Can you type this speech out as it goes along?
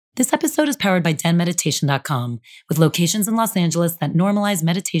This episode is powered by denmeditation.com, with locations in Los Angeles that normalize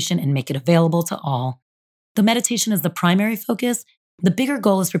meditation and make it available to all. Though meditation is the primary focus, the bigger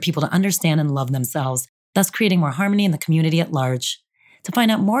goal is for people to understand and love themselves, thus creating more harmony in the community at large. To find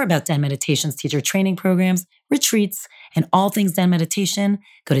out more about Den Meditation's teacher training programs, retreats, and all things Den Meditation,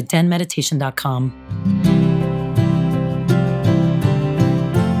 go to denmeditation.com.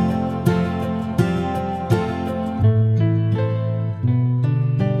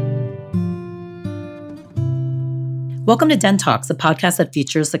 Welcome to Den Talks, a podcast that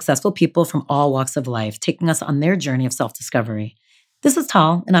features successful people from all walks of life, taking us on their journey of self-discovery. This is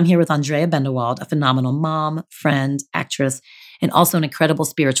Tal, and I'm here with Andrea Bendwald, a phenomenal mom, friend, actress, and also an incredible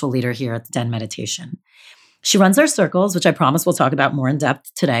spiritual leader here at the Den Meditation. She runs our circles, which I promise we'll talk about more in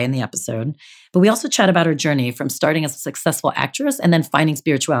depth today in the episode, but we also chat about her journey from starting as a successful actress and then finding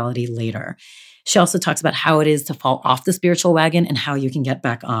spirituality later. She also talks about how it is to fall off the spiritual wagon and how you can get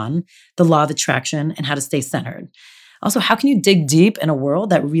back on, the law of attraction, and how to stay centered. Also, how can you dig deep in a world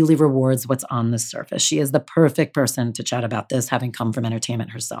that really rewards what's on the surface? She is the perfect person to chat about this, having come from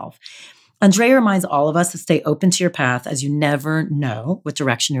entertainment herself. Andrea reminds all of us to stay open to your path, as you never know what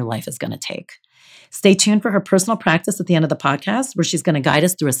direction your life is going to take. Stay tuned for her personal practice at the end of the podcast, where she's going to guide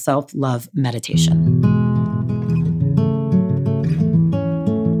us through a self-love meditation.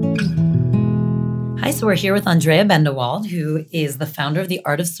 Hi, so we're here with Andrea Bendewald, who is the founder of The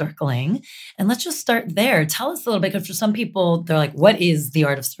Art of Circling. And let's just start there. Tell us a little bit, because for some people, they're like, what is The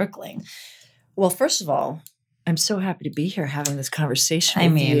Art of Circling? Well, first of all, I'm so happy to be here having this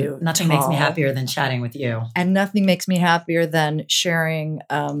conversation with you. Nothing makes me happier than chatting with you. And nothing makes me happier than sharing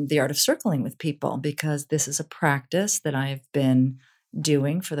The Art of Circling with people, because this is a practice that I've been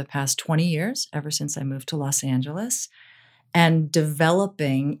doing for the past 20 years, ever since I moved to Los Angeles, and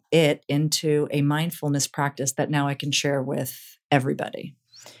developing it into a mindfulness practice that now I can share with everybody.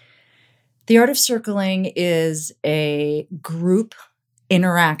 The Art of Circling is a group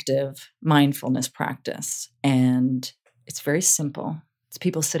interactive mindfulness practice, and it's very simple. It's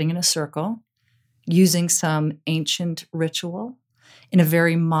people sitting in a circle using some ancient ritual in a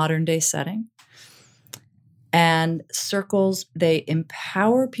very modern day setting. And circles, they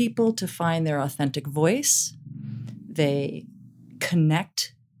empower people to find their authentic voice. They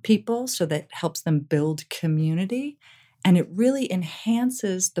connect people, so that helps them build community. And it really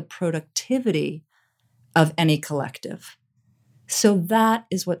enhances the productivity of any collective. So that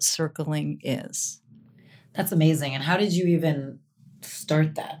is what circling is. That's amazing. And how did you even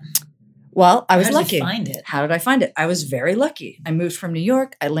start that? Well, I was lucky. How did you find it? How did I find it? I was very lucky. I moved from New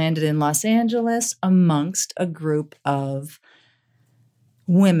York. I landed in Los Angeles amongst a group of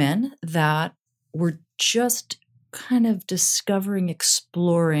women that were just kind of discovering,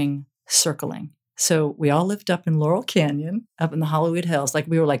 exploring circling. So we all lived up in Laurel Canyon, up in the Hollywood Hills. Like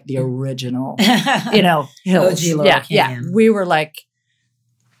we were like the original, hills. OG Laurel Canyon. Yeah. We were like,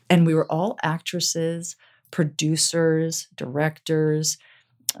 and we were all actresses, producers, directors,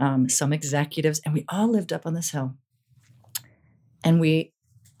 some executives, and we all lived up on this hill. And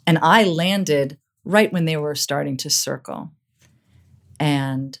I landed right when they were starting to circle.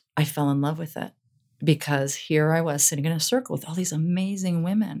 And I fell in love with it, because here I was sitting in a circle with all these amazing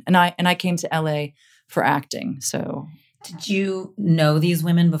women. And I came to LA for acting. So did you know these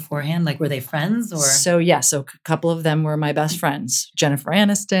women beforehand? Like, were they friends or? So a couple of them were my best friends. Jennifer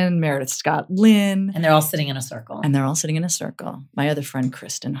Aniston, Meredith Scott Lynn. And they're all sitting in a circle. My other friend,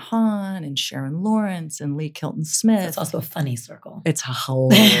 Kristen Hahn and Sharon Lawrence and Lee Kilton Smith. It's also a funny circle. It's a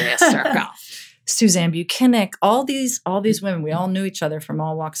hilarious circle. Suzanne Buchanan, all these women, we all knew each other from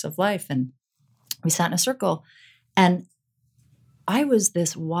all walks of life. And we sat in a circle, and I was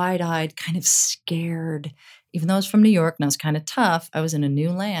this wide-eyed, kind of scared, even though I was from New York and I was kind of tough. I was in a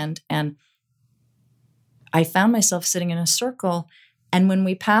new land, and I found myself sitting in a circle. And when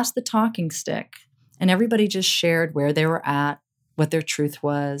we passed the talking stick, and everybody just shared where they were at, what their truth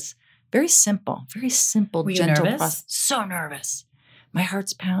was, very simple, were you gentle nervous? process. So nervous. My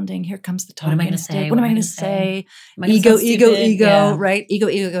heart's pounding. Here comes the What am I talking going to stick. say? What am I going to say? Am I gonna sound stupid? Ego, Yeah. right?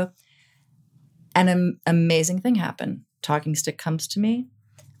 Ego. And an amazing thing happened. Talking stick comes to me.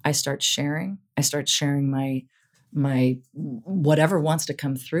 I start sharing my whatever wants to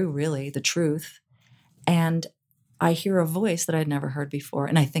come through, really, the truth. And I hear a voice that I'd never heard before.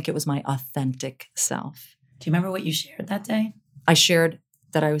 And I think it was my authentic self. Do you remember what you shared that day? I shared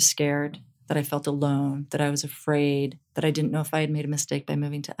that I was scared, that I felt alone, that I was afraid, that I didn't know if I had made a mistake by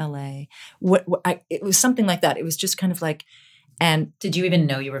moving to LA. It was something like that. It was just kind of like, and did you even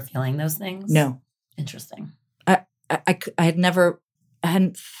know you were feeling those things? No. Interesting. I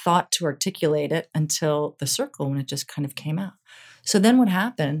hadn't thought to articulate it until the circle, when it just kind of came out. So then what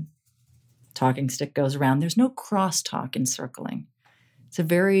happened? Talking stick goes around. There's no crosstalk in circling. It's a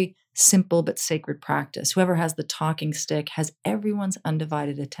very simple but sacred practice. Whoever has the talking stick has everyone's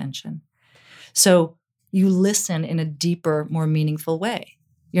undivided attention. So you listen in a deeper, more meaningful way.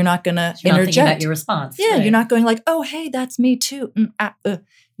 You're not going to You're not interject. thinking about your response. Yeah, right. You're not going like, oh, hey, that's me too.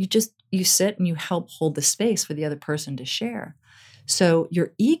 You sit and you help hold the space for the other person to share. So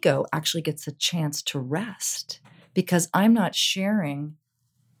your ego actually gets a chance to rest because I'm not sharing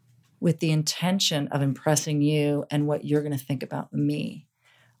with the intention of impressing you and what you're going to think about me.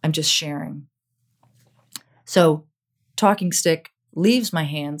 I'm just sharing. So talking stick leaves my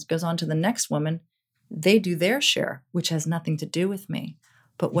hands, goes on to the next woman. They do their share, which has nothing to do with me.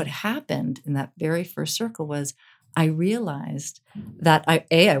 But what happened in that very first circle was I realized that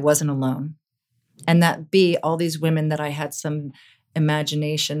I wasn't alone. And that B, all these women that I had some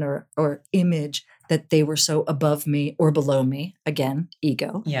imagination or image that they were so above me or below me, again,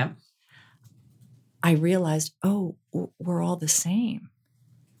 ego. Yeah. I realized, oh, we're all the same.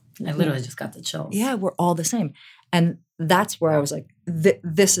 I literally just got the chills. Yeah, we're all the same. And that's where I was like,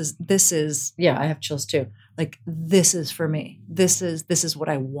 this is, yeah, I have chills too. Like, this is for me. This is what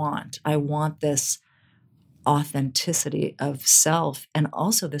I want. I want this authenticity of self and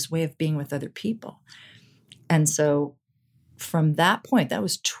also this way of being with other people. And so from that point, that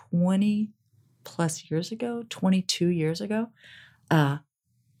was 20 plus years ago, 22 years ago, I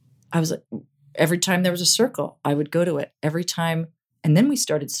was like, every time there was a circle, I would go to it every time. And then we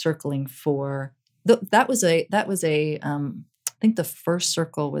started circling for, that was a I think the first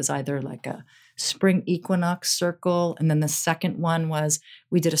circle was either like a spring equinox circle. And then the second one was,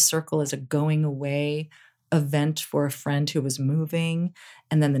 we did a circle as a going away event for a friend who was moving.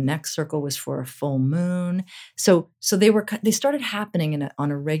 And then the next circle was for a full moon. So they started happening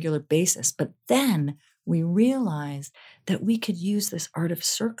on a regular basis. But then we realized that we could use this art of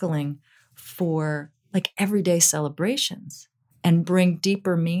circling for like everyday celebrations and bring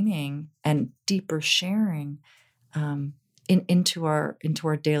deeper meaning and deeper sharing into our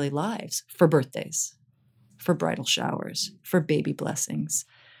daily lives, for birthdays, for bridal showers, for baby blessings,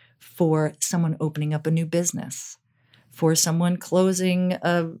 for someone opening up a new business, for someone closing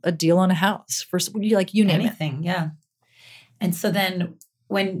a deal on a house, for like you name anything, yeah. And so then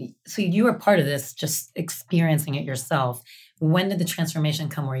so you were part of this, just experiencing it yourself. When did the transformation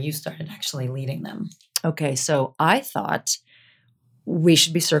come where you started actually leading them? Okay, so I thought we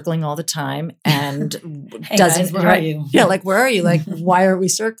should be circling all the time, and hey guys, where are you? Yeah, like where are you? Like why are we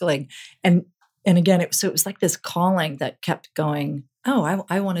circling? And again, it was like this calling that kept going. Oh,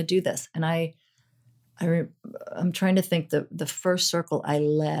 I want to do this, and I'm trying to think. The first circle I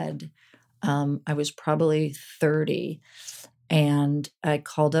led, I was probably 30. And I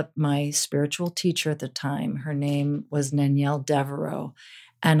called up my spiritual teacher at the time. Her name was Nanielle Devereaux.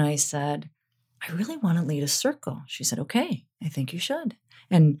 And I said, I really want to lead a circle. She said, okay, I think you should.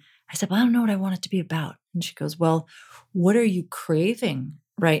 And I said, well, I don't know what I want it to be about. And she goes, well, what are you craving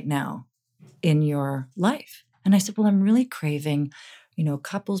right now in your life? And I said, well, I'm really craving,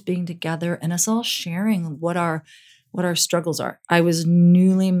 couples being together and us all sharing what our struggles are. I was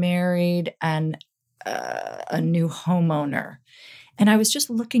newly married and a new homeowner. And I was just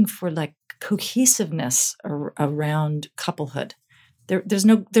looking for like cohesiveness around couplehood. There's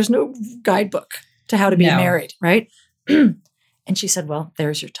no guidebook to how to be married, right? And she said, well,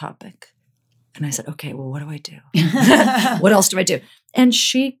 there's your topic. And I said, okay, well, what do I do? What else do I do? And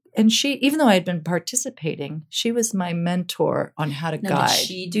she, even though I had been participating, she was my mentor on how to guide. Did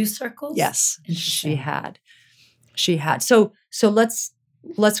she do circles? Yes, she had. So let's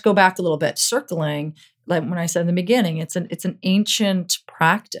go back a little bit. Circling, like when I said in the beginning, it's an ancient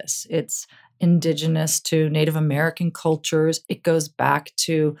practice. It's indigenous to Native American cultures. It goes back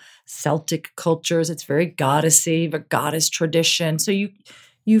to Celtic cultures. It's very goddessy, a goddess tradition. So you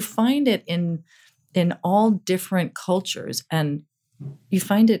find it in all different cultures, and you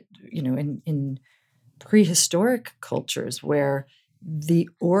find it, in prehistoric cultures where the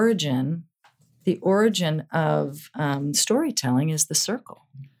origin of storytelling is the circle.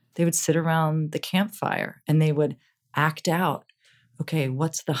 They would sit around the campfire and they would act out, okay,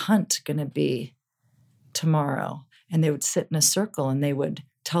 what's the hunt going to be tomorrow? And they would sit in a circle and they would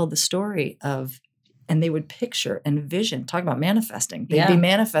tell the story and they would picture and vision, talk about manifesting. They'd be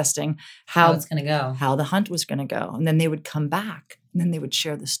manifesting how it's going to go, how the hunt was going to go. And then they would come back and then they would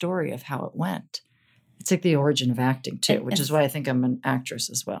share the story of how it went. It's like the origin of acting too, which is why I think I'm an actress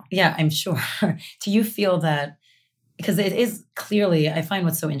as well. Yeah, I'm sure. Do you feel that, because it is clearly, I find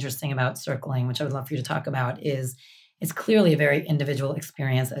what's so interesting about circling, which I would love for you to talk about, is it's clearly a very individual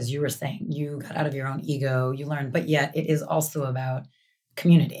experience. As you were saying, you got out of your own ego, you learned, but yet it is also about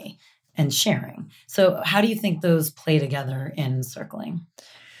community and sharing. So how do you think those play together in circling?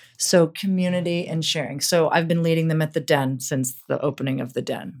 So community and sharing. So I've been leading them at the Den since the opening of the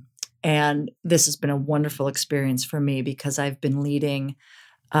Den. And this has been a wonderful experience for me because I've been leading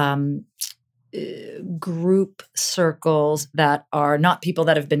group circles that are not people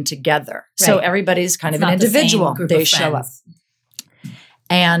that have been together. Right. So everybody's kind of an individual. They show up.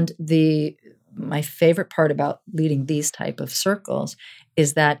 And my favorite part about leading these type of circles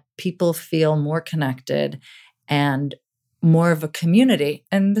is that people feel more connected and more of a community.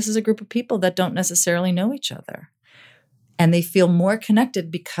 And this is a group of people that don't necessarily know each other. And they feel more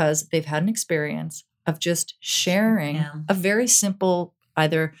connected because they've had an experience of just sharing a very simple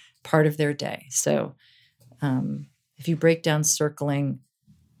either part of their day. So if you break down circling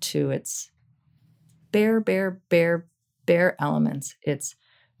to its bare elements,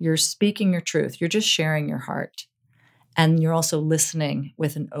 you're speaking your truth. You're just sharing your heart. And you're also listening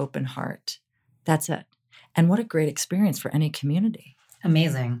with an open heart. That's it. And what a great experience for any community.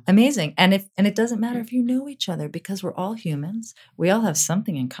 Amazing. And it doesn't matter if you know each other because we're all humans. We all have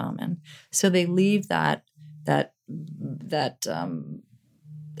something in common. So they leave that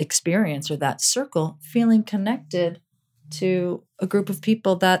experience or that circle feeling connected to a group of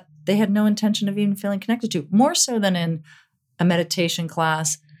people that they had no intention of even feeling connected to, more so than in a meditation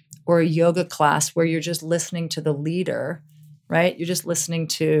class or a yoga class where you're just listening to the leader, right? You're just listening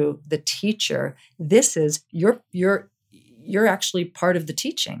to the teacher. This is you're actually part of the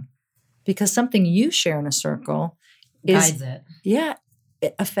teaching because something you share in a circle guides it. Yeah,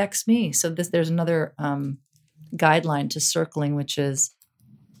 it affects me. So there's another guideline to circling, which is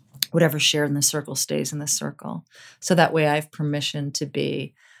whatever shared in the circle stays in the circle. So that way I have permission to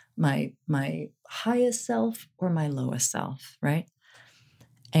be my highest self or my lowest self, right?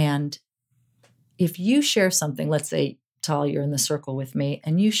 And if you share something, let's say, Tal, you're in the circle with me,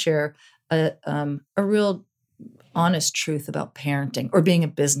 and you share a real honest truth about parenting or being a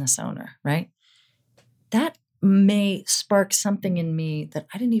business owner, right? That may spark something in me that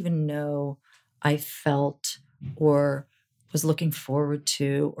I didn't even know I felt or was looking forward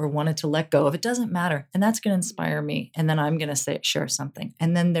to or wanted to let go of. It doesn't matter. And that's going to inspire me. And then I'm going to share something.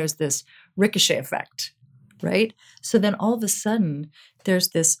 And then there's this ricochet effect, right? So then all of a sudden, there's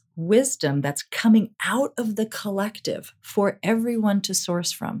this wisdom that's coming out of the collective for everyone to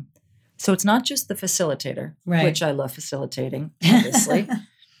source from. So it's not just the facilitator, right, which I love facilitating, obviously,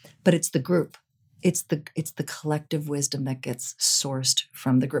 but it's the group. It's the collective wisdom that gets sourced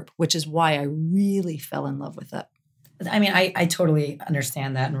from the group, which is why I really fell in love with it. I mean, I totally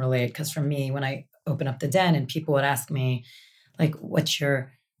understand that and relate because for me, when I open up the Den and people would ask me, like,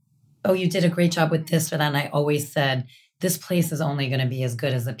 you did a great job with this or that. And I always said, this place is only going to be as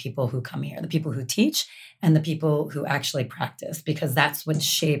good as the people who come here, the people who teach and the people who actually practice, because that's what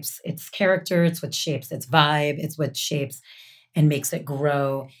shapes its character. It's what shapes its vibe. It's what shapes and makes it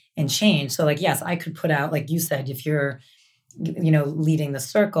grow and change. So like, yes, I could put out, like you said, if you're, leading the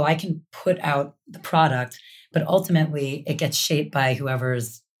circle, I can put out the product, but ultimately it gets shaped by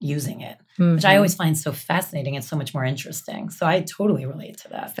whoever's using it, which I always find so fascinating and so much more interesting. So I totally relate to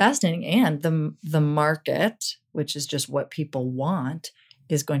that. Fascinating. And the market, which is just what people want,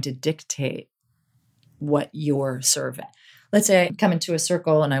 is going to dictate what you're serving. Let's say I come into a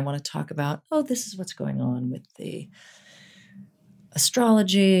circle and I want to talk about, this is what's going on with the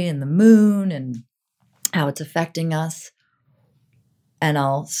astrology and the moon and how it's affecting us. And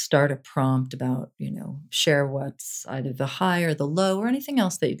I'll start a prompt about, share what's either the high or the low or anything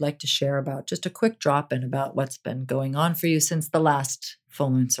else that you'd like to share about, just a quick drop-in about what's been going on for you since the last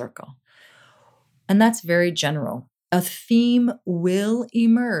full moon circle. And that's very general. A theme will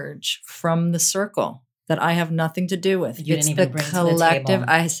emerge from the circle that I have nothing to do with. You didn't even bring it to the table.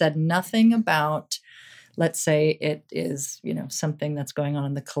 I said nothing about, let's say it is, something that's going on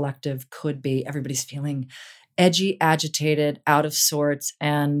in the collective could be everybody's feeling edgy, agitated, out of sorts,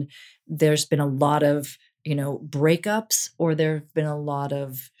 and there's been a lot of, breakups or there have been a lot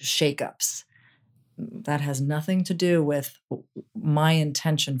of shakeups. That has nothing to do with my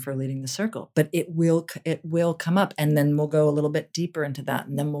intention for leading the circle, but it will come up, and then we'll go a little bit deeper into that,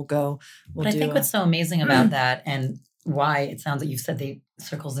 and then But I think what's so amazing about that, and why it sounds like you've said the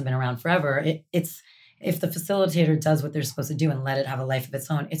circles have been around forever, it's if the facilitator does what they're supposed to do and let it have a life of its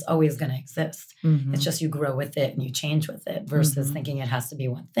own, it's always going to exist. Mm-hmm. It's just you grow with it and you change with it versus thinking it has to be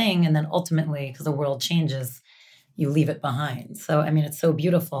one thing. And then ultimately, because the world changes, you leave it behind. So, I mean, it's so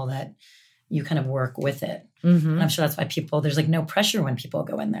beautiful that you kind of work with it. Mm-hmm. And I'm sure that's why there's like no pressure when people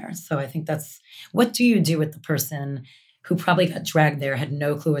go in there. So I think what do you do with the person who probably got dragged there, had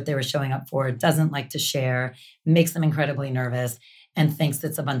no clue what they were showing up for, doesn't like to share, makes them incredibly nervous, and thinks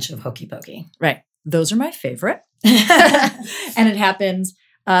it's a bunch of hokey pokey? Right. Those are my favorite. And it happens.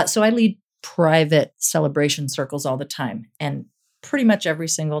 So I lead private celebration circles all the time. And pretty much every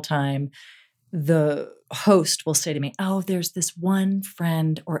single time the host will say to me, oh, there's this one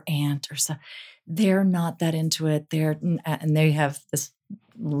friend or aunt or so. They're not that into it. And they have this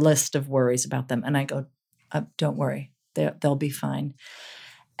list of worries about them. And I go, don't worry, they'll be fine.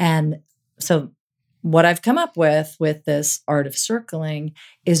 And so what I've come up with this art of circling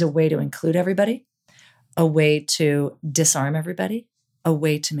is a way to include everybody, a way to disarm everybody, a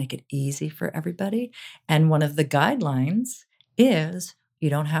way to make it easy for everybody. And one of the guidelines is you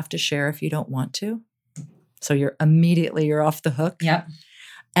don't have to share if you don't want to. So you're off the hook. Yep.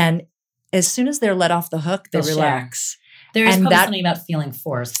 And as soon as they're let off the hook, they They'll relax. There is probably something about feeling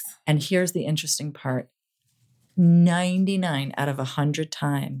forced. And here's the interesting part. 99 out of 100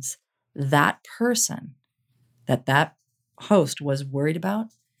 times, that person that host was worried about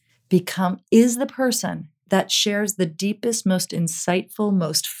is the person that shares the deepest, most insightful,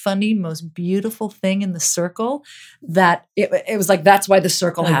 most funny, most beautiful thing in the circle. That it was like, that's why the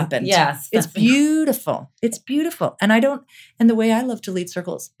circle happened. Yes. It's beautiful. It's beautiful. And the way I love to lead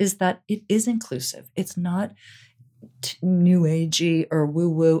circles is that it is inclusive. It's not new agey or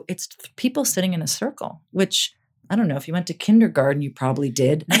woo-woo. It's people sitting in a circle, which I don't know, if you went to kindergarten, you probably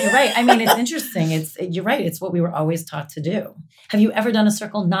did. No, you're right. I mean, it's interesting. You're right. It's what we were always taught to do. Have you ever done a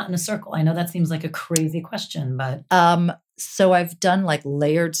circle not in a circle? I know that seems like a crazy question, but. So I've done like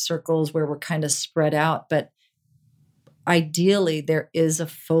layered circles where we're kind of spread out, but ideally there is a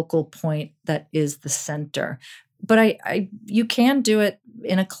focal point that is the center. But you can do it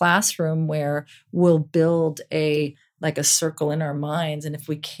in a classroom where we'll build a circle in our minds. And if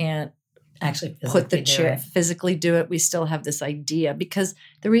we can't actually put the chair, physically do it, we still have this idea, because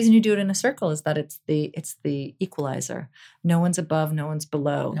the reason you do it in a circle is that it's the equalizer. No one's above, no one's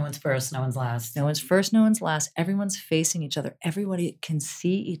below. No one's first, no one's last. No one's first, no one's last. Everyone's facing each other. Everybody can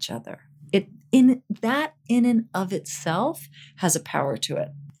see each other. In and of itself has a power to it.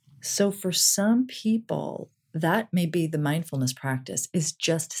 So for some people, that may be the mindfulness practice, is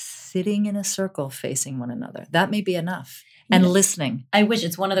just sitting in a circle facing one another. That may be enough. And listening. I wish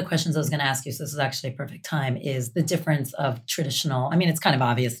it's one of the questions I was going to ask you, so this is actually a perfect time, is the difference of traditional, I mean, it's kind of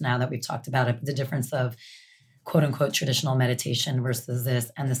obvious now that we've talked about it, but the difference of quote unquote traditional meditation versus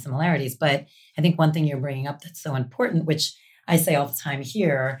this and the similarities. But I think one thing you're bringing up that's so important, which I say all the time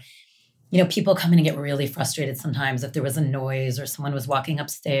here, people come in and get really frustrated sometimes if there was a noise or someone was walking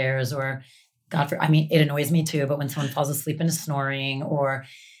upstairs or it annoys me too, but when someone falls asleep into snoring or,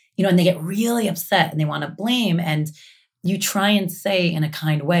 and they get really upset and they want to blame, and you try and say in a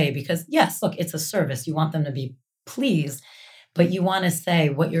kind way, because yes, look, it's a service. You want them to be pleased, but you want to say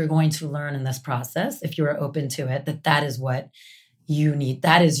what you're going to learn in this process, if you are open to it, that is what you need.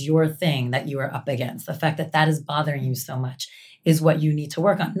 That is your thing that you are up against. The fact that is bothering you so much is what you need to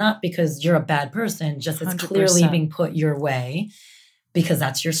work on. Not because you're a bad person, just it's 100%. Clearly being put your way because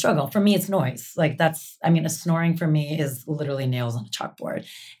that's your struggle. For me, it's noise. A snoring for me is literally nails on a chalkboard.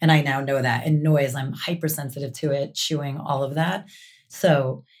 And I now know that. And noise, I'm hypersensitive to it, chewing, all of that.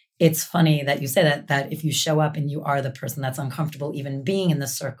 So it's funny that you say that if you show up and you are the person that's uncomfortable even being in the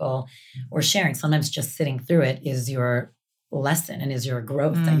circle or sharing, sometimes just sitting through it is your lesson and is your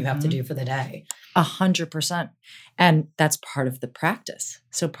growth that you have to do for the day. 100%. And that's part of the practice.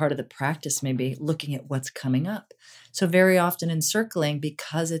 So part of the practice may be looking at what's coming up. So very often in circling,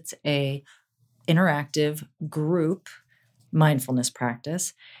 because it's a interactive group mindfulness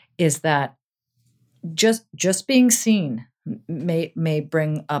practice, is that just being seen may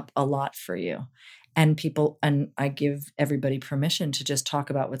bring up a lot for you. And I give everybody permission to just talk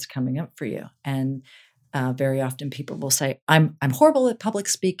about what's coming up for you. And very often people will say, I'm horrible at public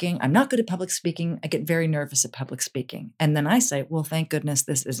speaking. I'm not good at public speaking. I get very nervous at public speaking. And then I say, well, thank goodness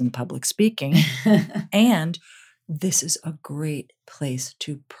this isn't public speaking. And this is a great place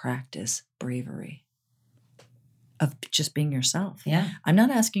to practice bravery of just being yourself. Yeah. I'm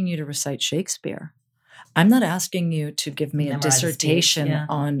not asking you to recite Shakespeare. I'm not asking you to give me a dissertation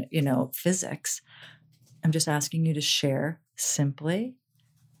on, physics. I'm just asking you to share simply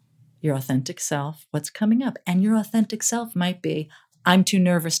your authentic self, what's coming up. And your authentic self might be, I'm too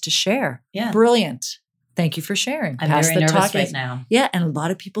nervous to share. Yeah. Brilliant. Thank you for sharing. I'm very nervous right now. Yeah, and a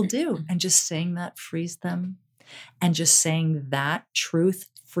lot of people do. And just saying that frees them. And just saying that truth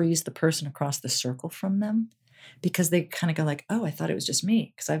frees the person across the circle from them. because they kind of go like, oh, I thought it was just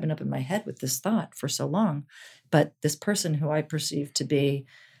me because I've been up in my head with this thought for so long. But this person who I perceive to be,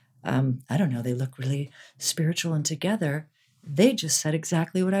 I don't know, they look really spiritual and together. They just said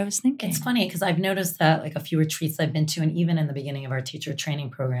exactly what I was thinking. It's funny because I've noticed that like a few retreats I've been to, and even in the beginning of our teacher training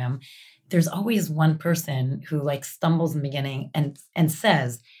program, there's always one person who like stumbles in the beginning and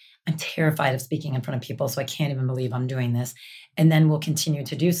says, I'm terrified of speaking in front of people, so I can't even believe I'm doing this. And then we'll continue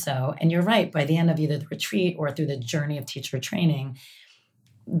to do so. And you're right, by the end of either the retreat or through the journey of teacher training,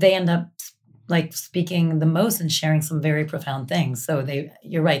 they end up like speaking the most and sharing some very profound things. So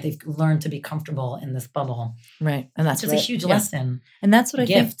you're right, they've learned to be comfortable in this bubble. Right. And that's just a huge lesson. And that's what I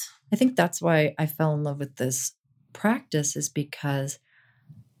gift. think. I think that's why I fell in love with this practice, is because,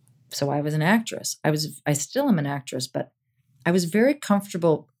 so I was an actress. I still am an actress, but I was very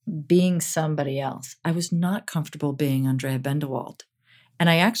comfortable being somebody else. I was not comfortable being Andrea Bendwald. And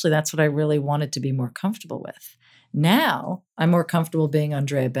that's what I really wanted to be more comfortable with. Now I'm more comfortable being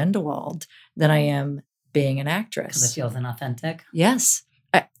Andrea Bendewald than I am being an actress. Because it feels inauthentic. Yes.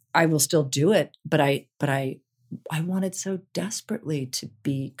 I will still do it, but I wanted so desperately to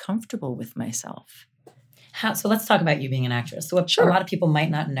be comfortable with myself. So let's talk about you being an actress. So what a lot of people might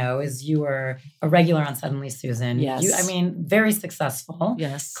not know is you were a regular on Suddenly Susan. Yes. Very successful.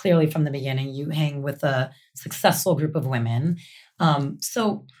 Yes. Clearly from the beginning, you hang with a successful group of women.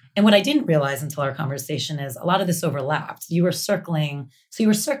 And what I didn't realize until our conversation is a lot of this overlapped. You were circling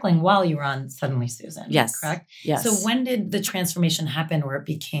while you were on Suddenly Susan. Yes. Correct? Yes. So when did the transformation happen where it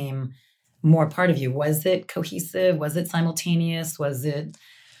became more part of you? Was it cohesive? Was it simultaneous? Was it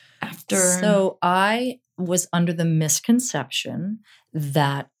after? So I was under the misconception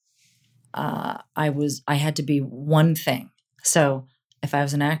that I had to be one thing. So if I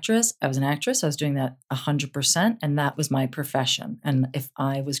was an actress, I was an actress. I was doing that 100%, and that was my profession. And if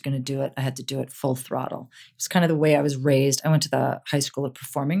I was going to do it, I had to do it full throttle. It was kind of the way I was raised. I went to the High School of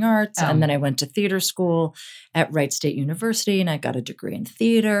Performing Arts, and then I went to theater school at Wright State University, and I got a degree in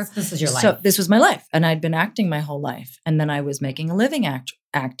theater. So this is your life. So this was my life, and I'd been acting my whole life. And then I was making a living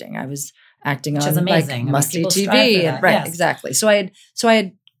acting. I was acting Which on is amazing. like must-see TV, and, right? Yes. Exactly. So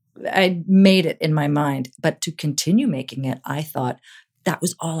I made it in my mind, but to continue making it, I thought that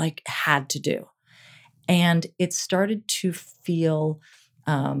was all I had to do, and it started to feel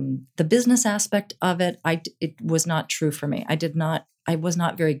the business aspect of it. It was not true for me. I was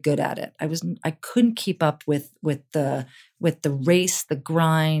not very good at it. I couldn't keep up with the race, the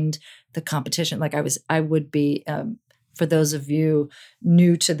grind, the competition. Like I would be. For those of you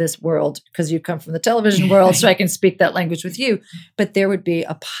new to this world, because you come from the television world, so I can speak that language with you, but there would be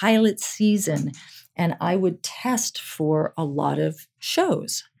a pilot season, and I would test for a lot of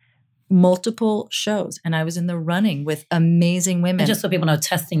shows, multiple shows, and I was in the running with amazing women. And just so people know,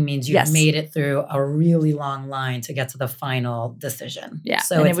 testing means you've made it through a really long line to get to the final decision. Yeah.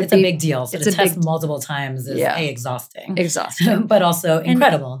 So it's a big deal. So to test multiple times is exhausting. Exhausting. But also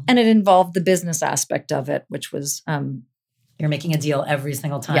incredible. And it involved the business aspect of it, which was... you're making a deal every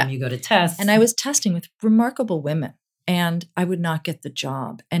single time you go to test. And I was testing with remarkable women, and I would not get the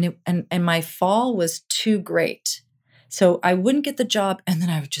job. And my fall was too great. So I wouldn't get the job, and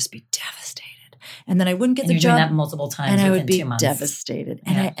then I would just be devastated. And then I wouldn't get the job. Doing that multiple times, and I would be 2 months. Devastated.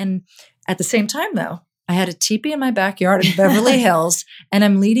 And at the same time, though, I had a teepee in my backyard in Beverly Hills, and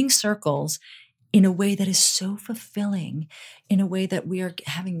I'm leading circles in a way that is so fulfilling, in a way that we are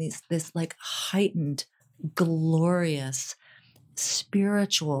having this like heightened, glorious,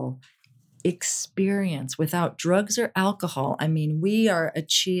 spiritual experience without drugs or alcohol. I mean, we are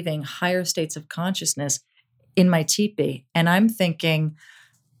achieving higher states of consciousness in my teepee. And I'm thinking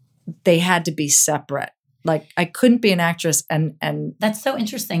they had to be separate. Like I couldn't be an actress and that's so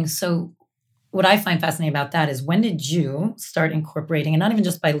interesting. So what I find fascinating about that is, when did you start incorporating, and not even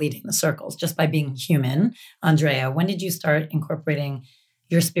just by leading the circles, just by being human, Andrea, when did you start incorporating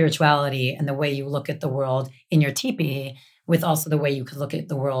your spirituality and the way you look at the world in your teepee with also the way you could look at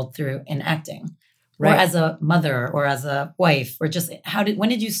the world through in acting, right? Or as a mother or as a wife, or just when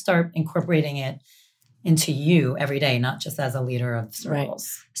did you start incorporating it into you every day, not just as a leader of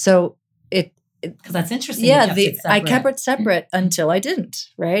circles? Right. So because that's interesting. Yeah, I kept it separate until I didn't,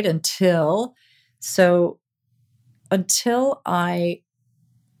 right? Until I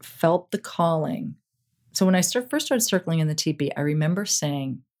felt the calling. So when I first started circling in the teepee, I remember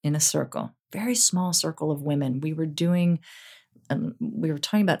saying in a circle, very small circle of women, we were talking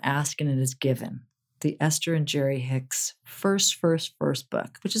about Ask and It Is Given, the Esther and Jerry Hicks first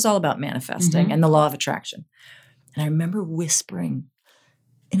book, which is all about manifesting and the law of attraction. And I remember whispering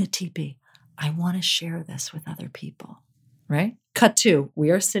in a teepee, I want to share this with other people, right? Cut to,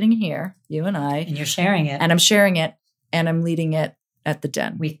 we are sitting here, you and I. And you're sharing it. And I'm sharing it, and I'm leading it at the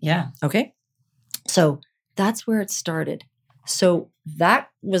den. Okay? So that's where it started. So that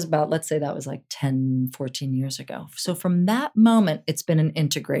was about, let's say that was like 10, 14 years ago. So from that moment, it's been an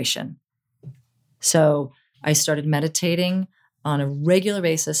integration. So I started meditating on a regular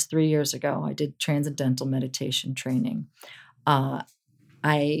basis 3 years ago. I did transcendental meditation training. My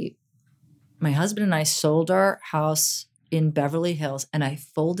husband and I sold our house in Beverly Hills, and I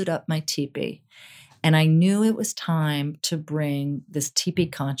folded up my teepee. And I knew it was time to bring this teepee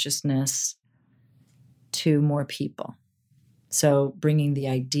consciousness to more people. So bringing the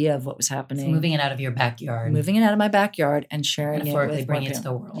idea of what was happening. So moving it out of your backyard. Moving it out of my backyard and sharing it with bring it to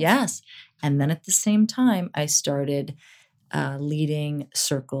the world. Yes. And then at the same time, I started leading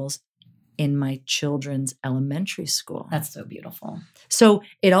circles in my children's elementary school. That's so beautiful. So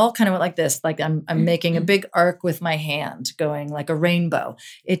it all kind of went like this, like I'm making a big arc with my hand going like a rainbow.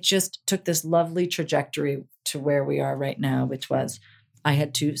 It just took this lovely trajectory to where we are right now, which was I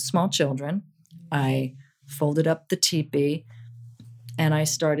had 2 small children. I folded up the teepee and I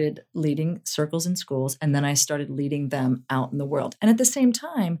started leading circles in schools. And then I started leading them out in the world. And at the same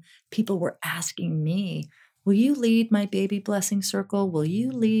time, people were asking me, will you lead my baby blessing circle? Will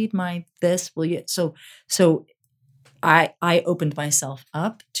you lead my this? Will you? So I opened myself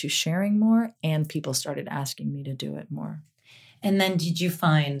up to sharing more, and people started asking me to do it more. And then did you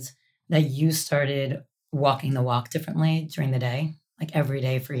find that you started walking the walk differently during the day, like every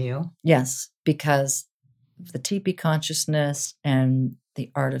day for you? Yes, because the teepee consciousness and the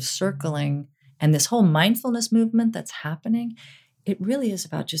art of circling and this whole mindfulness movement that's happening, it really is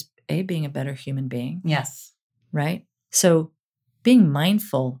about just being a better human being. Yes. Right? So being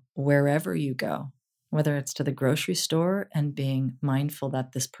mindful wherever you go, whether it's to the grocery store and being mindful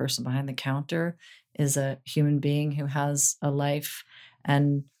that this person behind the counter is a human being who has a life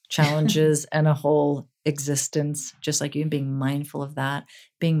and challenges and a whole existence, just like you, being mindful of that,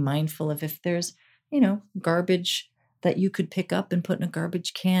 being mindful of if there's, garbage that you could pick up and put in a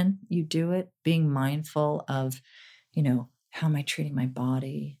garbage can, you do it, being mindful of, how am I treating my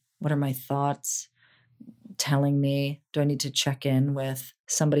body? What are my thoughts telling me? Do I need to check in with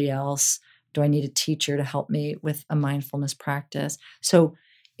somebody else? Do I need a teacher to help me with a mindfulness practice? So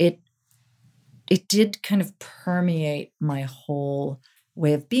it did kind of permeate my whole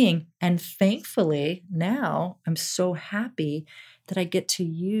way of being. And thankfully, now I'm so happy that I get to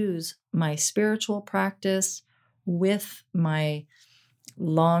use my spiritual practice with my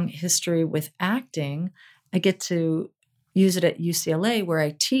long history with acting. I get to use it at UCLA, where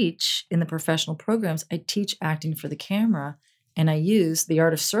I teach in the professional programs. I teach acting for the camera, and I use the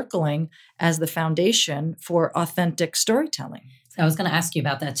art of circling as the foundation for authentic storytelling. I was going to ask you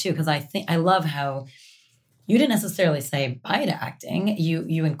about that too, because I love how you didn't necessarily say bye to acting.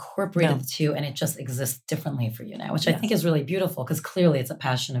 You incorporated the two, and it just exists differently for you now, which I think is really beautiful, because clearly it's a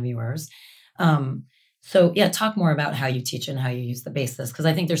passion of yours. So talk more about how you teach and how you use the basis, because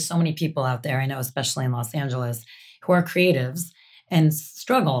I think there's so many people out there, I know, especially in Los Angeles, who are creatives and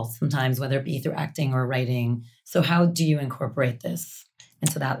struggle sometimes, whether it be through acting or writing. So how do you incorporate this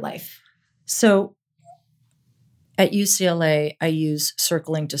into that life? So at UCLA, I use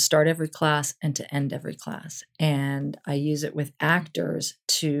circling to start every class and to end every class. And I use it with actors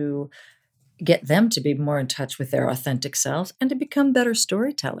to get them to be more in touch with their authentic selves and to become better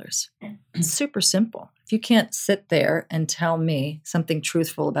storytellers. It's super simple. If you can't sit there and tell me something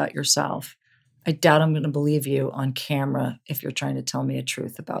truthful about yourself, I doubt I'm going to believe you on camera if you're trying to tell me a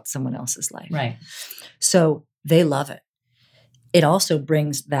truth about someone else's life. Right. So they love it. It also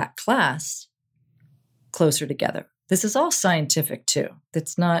brings that class closer together. This is all scientific too.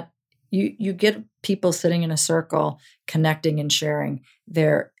 It's not, you get people sitting in a circle, connecting and sharing.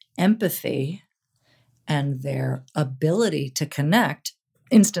 Their empathy and their ability to connect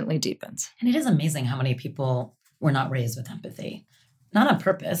instantly deepens. And it is amazing how many people were not raised with empathy. Not on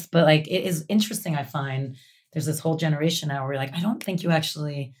purpose, but like it is interesting. I find there's this whole generation now where you're like, I don't think you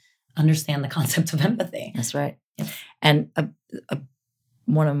actually understand the concept of empathy. That's right. Yeah. And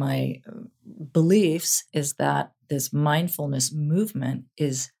one of my beliefs is that this mindfulness movement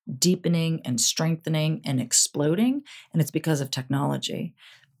is deepening and strengthening and exploding. And it's because of technology.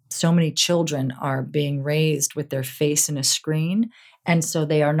 So many children are being raised with their face in a screen. And so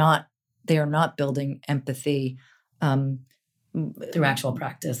they are not building empathy through actual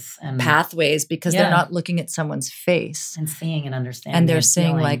practice and pathways, because they're not looking at someone's face and seeing and understanding. And they're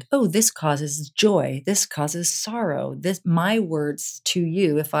saying like, oh, this causes joy. This causes sorrow. My words to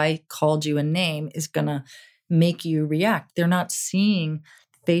you, if I called you a name, is going to make you react. They're not seeing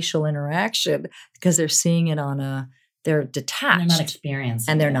facial interaction because they're seeing it on a they're detached. And they're not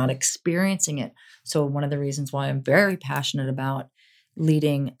experiencing and they're it. not experiencing it. So one of the reasons why I'm very passionate about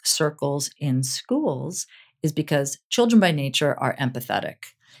leading circles in schools is because children by nature are empathetic.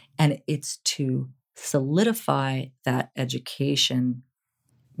 And it's to solidify that education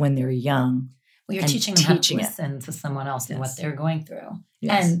when they're young. Well, you're and teaching them how to teaching it. listen to someone else and what Yes. they're going through.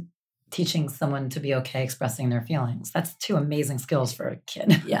 Yes. And teaching someone to be okay expressing their feelings. That's two amazing skills for a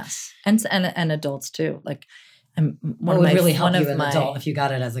kid. Yes. And adults too. Like I'm What would really help you as an adult if you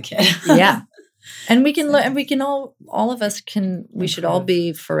got it as a kid. Yeah. And we can learn, and we can all of us can, we should all Improve.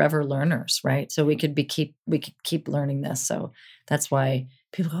 be forever learners, right? So we could keep learning this. So that's why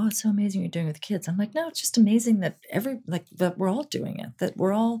people go, oh, it's so amazing you're doing it with kids. I'm like, no, it's just amazing that that we're all doing it, that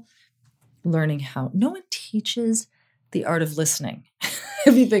we're all learning how. No one teaches the art of listening,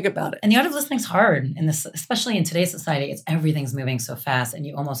 if you think about it. And the art of listening is hard in this, especially in today's society. Everything's moving so fast, and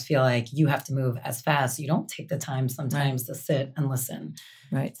you almost feel like you have to move as fast. You don't take the time sometimes to sit and listen.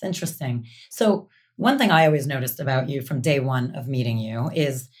 Right. It's interesting. So one thing I always noticed about you from day one of meeting you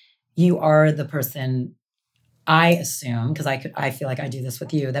is you are the person, I assume, because I feel like I do this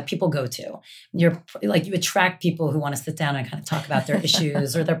with you, that people go to. You're like, you attract people who want to sit down and kind of talk about their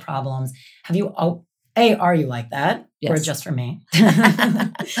issues or their problems. Are you like that? Yes. Or just for me?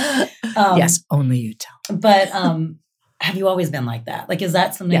 Yes, only you tell. But have you always been like that? Like, is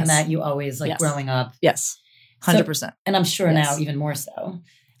that something Yes. that you always, like, Yes. growing up? Yes, 100%. And I'm sure Yes. now even more so.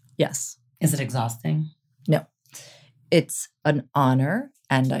 Yes. Is it exhausting? No, it's an honor,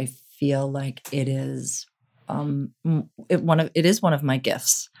 and I feel like it is it is one of my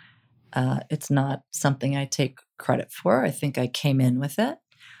gifts. It's not something I take credit for. I think I came in with it.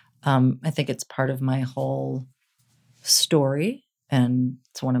 I think it's part of my whole story, and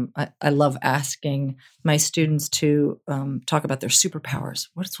it's I love asking my students to talk about their superpowers.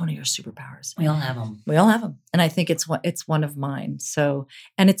 What is one of your superpowers? We all have them. We all have them, and I think it's one of mine. So,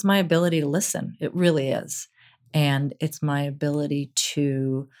 and it's my ability to listen. It really is, and it's my ability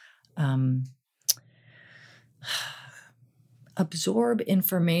to absorb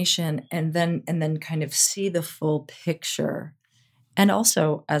information and then kind of see the full picture. And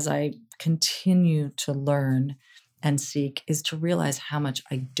also, as I continue to learn and seek, is to realize how much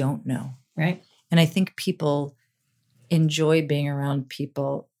I don't know. Right. And I think people enjoy being around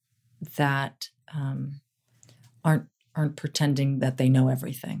people that aren't pretending that they know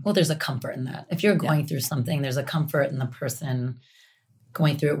everything. Well, there's a comfort in that. If you're going through something, there's a comfort in the person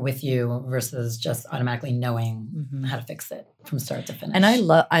going through it with you versus just automatically knowing how to fix it from start to finish. And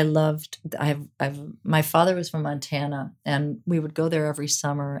my father was from Montana, and we would go there every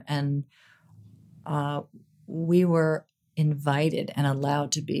summer, and we were invited and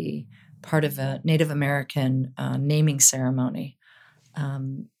allowed to be part of a Native American naming ceremony.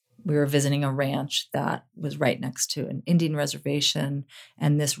 We were visiting a ranch that was right next to an Indian reservation,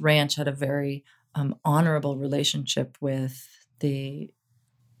 and this ranch had a very honorable relationship with the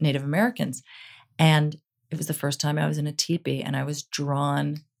Native Americans. And it was the first time I was in a teepee, and I was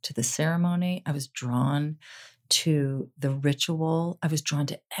drawn to the ceremony. I was drawn to the ritual. I was drawn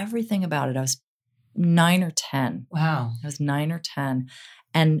to everything about it. I was 9 or 10. Wow. I was 9 or 10.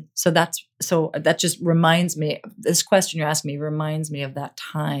 And so that just reminds me, this question you asked me reminds me of that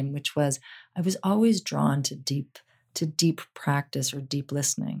time, which was, I was always drawn to deep practice or deep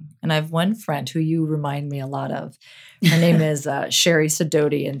listening. And I have one friend who you remind me a lot of. Her name is Sherry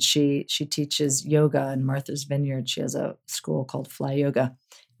Sidoti, and she teaches yoga in Martha's Vineyard. She has a school called Fly Yoga.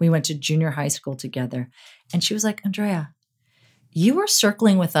 We went to junior high school together. And she was like, Andrea, you were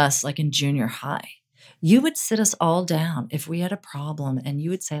circling with us like in junior high. You would sit us all down if we had a problem, and you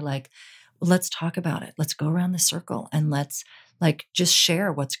would say like, well, let's talk about it. Let's go around the circle and let's like just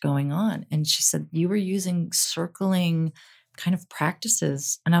share what's going on. And she said, you were using circling kind of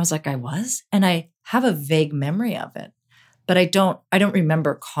practices. And I was like, I was? And I have a vague memory of it, but I don't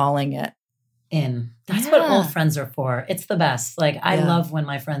remember calling it in. That's what old friends are for. It's the best. Like, I love when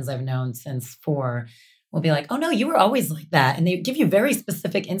my friends I've known since 4 will be like, oh no, you were always like that. And they give you very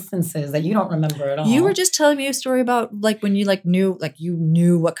specific instances that you don't remember at all. You were just telling me a story about like when you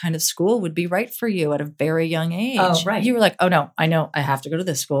knew what kind of school would be right for you at a very young age. Oh, right. You were like, oh no, I know I have to go to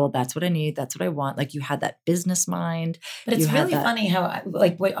this school. That's what I need. That's what I want. Like you had that business mind. But it's really funny how,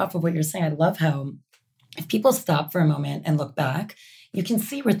 off of what you're saying, I love how if people stop for a moment and look back, you can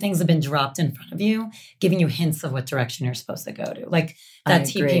see where things have been dropped in front of you, giving you hints of what direction you're supposed to go to. Like that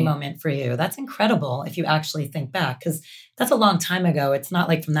TP moment for you. That's incredible if you actually think back, because that's a long time ago. It's not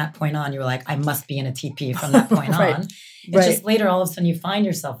like from that point on, you were like, I must be in a TP from that point Right. on. It's just later, all of a sudden you find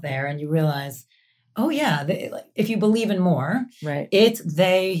yourself there and you realize, oh yeah, if you believe in more, right. it,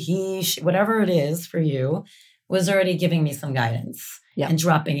 they, he, she, whatever it is for you, was already giving me some guidance and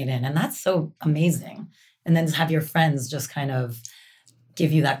dropping it in. And that's so amazing. And then to have your friends just kind of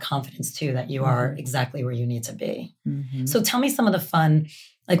give you that confidence too, that you are exactly where you need to be. So tell me some of the fun,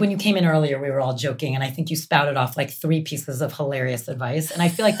 like when you came in earlier, we were all joking and I think you spouted off like 3 pieces of hilarious advice. And I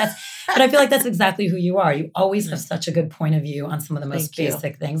feel like that's exactly who you are. You always have such a good point of view on some of the most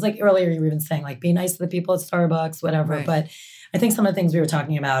basic things. Like earlier you were even saying like, be nice to the people at Starbucks, whatever. Right. But I think some of the things we were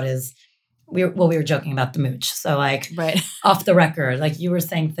talking about is we were joking about the mooch. So like off the record, like you were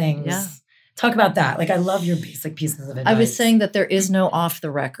saying things. Yeah. Talk about that. Like, I love your basic pieces of advice. I was saying that there is no off the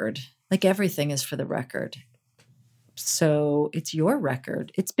record. Like everything is for the record. So it's your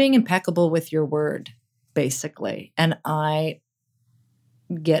record. It's being impeccable with your word, basically. And I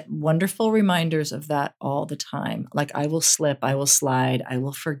get wonderful reminders of that all the time. Like I will slip, I will slide, I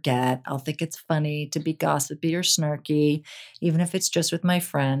will forget. I'll think it's funny to be gossipy or snarky, even if it's just with my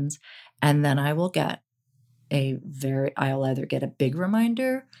friends. And then I will get I'll either get a big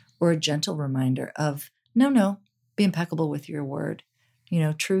reminder or a gentle reminder of, no, be impeccable with your word.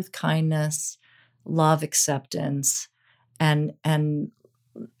 Truth, kindness, love, acceptance, and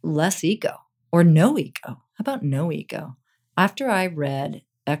less ego or no ego. How about no ego? After I read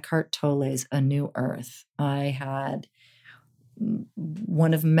Eckhart Tolle's A New Earth, I had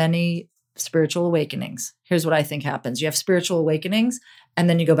one of many spiritual awakenings. Here's what I think happens. You have spiritual awakenings, and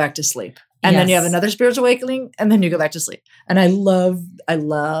then you go back to sleep. And then you have another spiritual awakening, and then you go back to sleep. And I love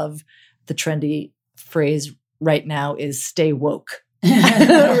the trendy phrase right now is stay woke.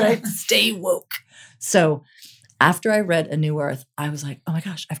 Right? Stay woke. So after I read A New Earth, I was like, oh my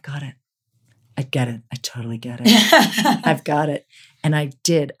gosh, I've got it. I get it. I totally get it. I've got it. And I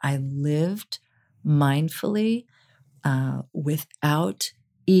did. I lived mindfully without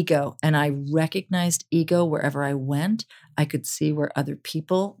ego. And I recognized ego wherever I went. I could see where other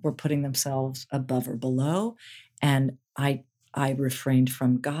people were putting themselves above or below. And I refrained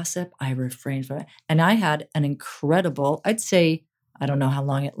from gossip. I refrained from it. And I had an incredible, I'd say, I don't know how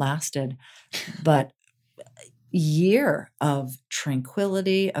long it lasted, but year of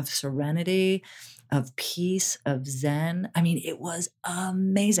tranquility, of serenity, of peace, of zen. I mean, it was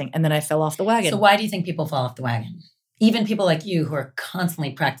amazing. And then I fell off the wagon. So why do you think people fall off the wagon? Even people like you who are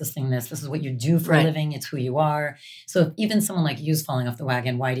constantly practicing this is what you do for a living. It's who you are. So if even someone like you is falling off the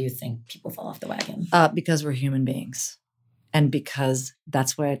wagon, why do you think people fall off the wagon? Because we're human beings. And because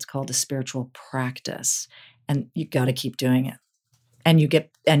that's why it's called a spiritual practice. And you got to keep doing it. And you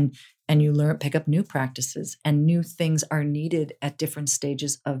get, and you learn, pick up new practices, and new things are needed at different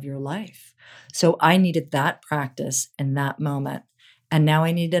stages of your life. So I needed that practice in that moment. And now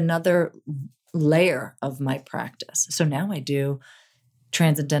I need another layer of my practice. So now I do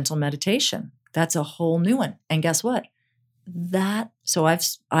transcendental meditation. That's a whole new one. And guess what? So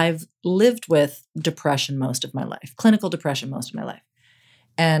I've lived with depression most of my life, clinical depression most of my life.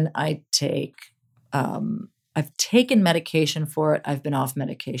 And I've taken medication for it. I've been off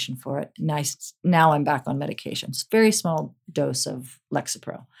medication for it. Now I'm back on medication. It's a very small dose of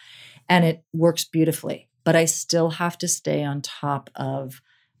Lexapro. And it works beautifully. But I still have to stay on top of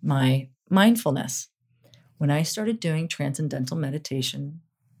my mindfulness. When I started doing transcendental meditation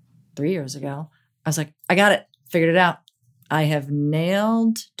 3 years ago, I was like, I got it. Figured it out. I have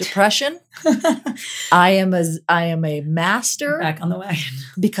nailed depression. I am a master. Back on the wagon.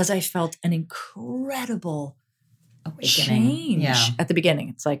 Because I felt an incredible change at the beginning.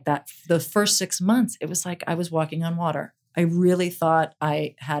 It's like that. The first 6 months, it was like I was walking on water. I really thought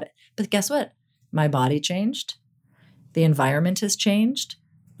I had it. But guess what? My body changed. The environment has changed.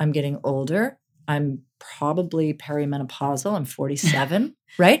 I'm getting older. I'm probably perimenopausal. I'm 47,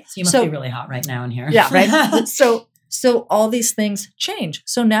 right? So you must be really hot right now in here. Yeah, right? So all these things change.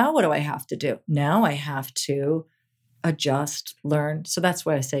 So now what do I have to do? Now I have to adjust, learn. So that's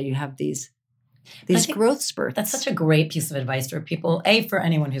why I say you have these growth spurts. That's such a great piece of advice for people. For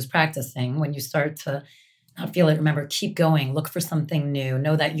anyone who's practicing, when you start to not feel it, remember, keep going, look for something new,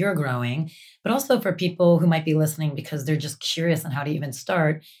 know that you're growing. But also for people who might be listening because they're just curious on how to even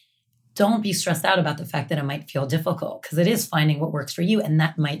start, don't be stressed out about the fact that it might feel difficult, because it is finding what works for you, and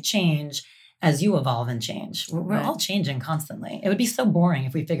that might change as you evolve and change. We're all changing constantly. It would be so boring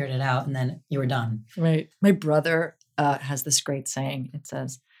if we figured it out and then you were done. Right. My brother has this great saying. It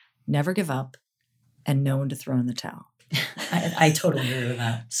says, never give up and know when to throw in the towel. I totally agree with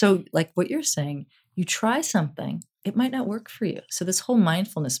that. So like what you're saying, you try something, it might not work for you. So this whole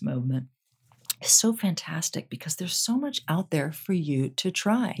mindfulness movement is so fantastic because there's so much out there for you to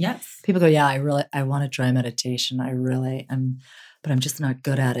try. Yes. People go, yeah, I want to try meditation. I really am, but I'm just not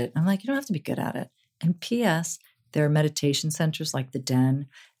good at it. I'm like, you don't have to be good at it. And P.S., There are meditation centers like the Den.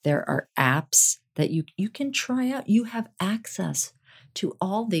 There are apps that you can try out. You have access to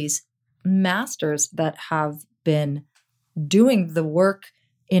all these masters that have been doing the work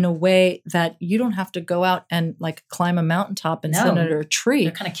in a way that you don't have to go out and like climb a mountaintop and sit under a tree.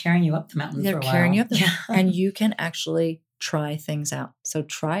 They're kind of carrying you up the mountain They're for a while. carrying you up and you can actually try things out. So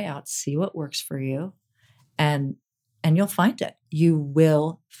try out, see what works for you, and you'll find it. You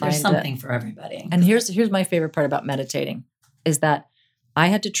will find There's something for everybody. And here's my favorite part about meditating is that I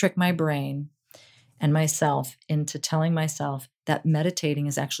had to trick my brain and myself into telling myself that meditating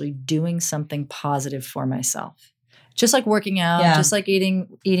is actually doing something positive for myself. Just like working out, just like eating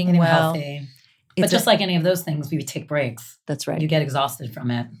well. Healthy. But just like any of those things, we take breaks. That's right. You get exhausted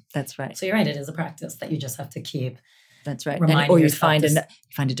from it. That's right. So you're right. It is a practice that you just have to keep. That's right. Or you find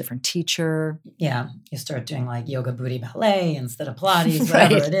a different teacher. Yeah. You start doing like yoga booty ballet instead of Pilates,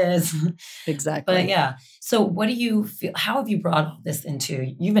 whatever it is. Exactly. But yeah. So what do you feel? How have you brought all this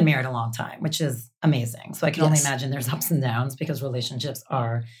into? You've been married a long time, which is amazing. So I can only imagine there's ups and downs because relationships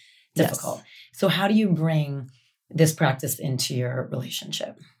are difficult. Yes. So how do you bring this practice into your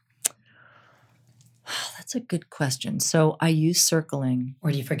relationship? That's a good question. So I use circling.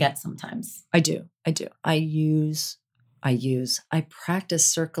 Or do you forget sometimes? I do. I practice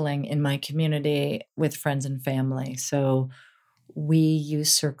circling in my community with friends and family. So we use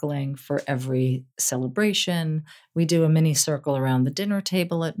circling for every celebration. We do a mini circle around the dinner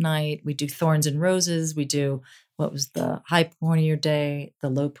table at night. We do thorns and roses. We do what was the high point of your day, the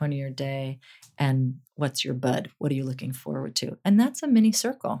low point of your day, and what's your bud? What are you looking forward to? And that's a mini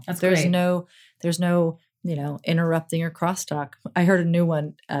circle. There's great. There's no, interrupting or crosstalk. I heard a new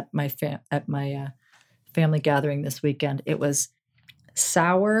one at my family gathering this weekend. It was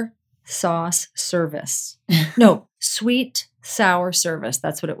sour sauce service. No, sweet sour service.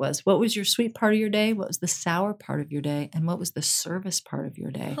 That's what it was. What was your sweet part of your day? What was the sour part of your day? And what was the service part of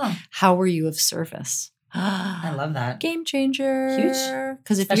your day? Huh. How were you of service? I love that. Game changer. Huge.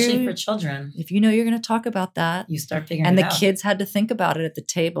 Because especially for children. If you know you're going to talk about that. You start figuring it out. And the kids had to think about it at the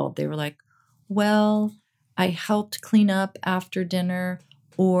table. They were like, well, I helped clean up after dinner,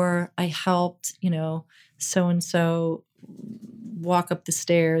 or I helped, so-and-so walk up the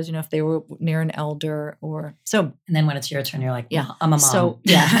stairs, if they were near an elder or so. And then when it's your turn, you're like, yeah, I'm a mom. So,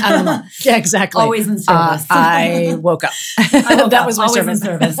 yeah, I'm a mom. Yeah, exactly. Always in service. I woke up. That was my always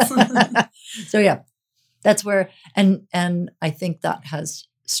service. In service. So, yeah. That's where, and I think that has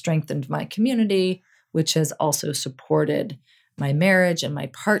strengthened my community, which has also supported my marriage and my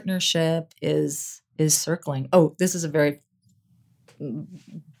partnership is circling. Oh, this is a very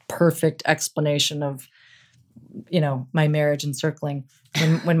perfect explanation of, my marriage and circling.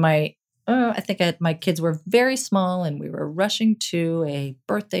 When my kids were very small and we were rushing to a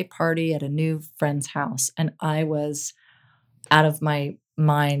birthday party at a new friend's house, and I was out of my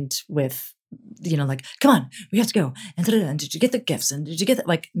mind with, like, come on, we have to go. And did you get the gifts? And did you get that?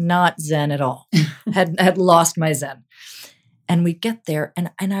 Like, not Zen at all. had lost my Zen. And we get there,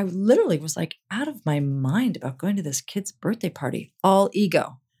 and I literally was like out of my mind about going to this kid's birthday party. All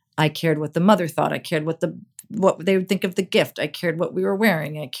ego. I cared what the mother thought. I cared what they would think of the gift. I cared what we were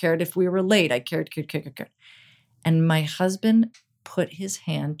wearing. I cared if we were late. I cared. And my husband put his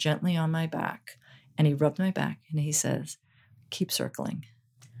hand gently on my back, and he rubbed my back, and he says, "Keep circling."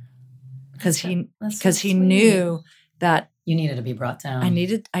 Because he knew that you needed to be brought down. I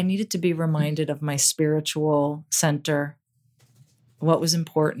needed to be reminded of my spiritual center, what was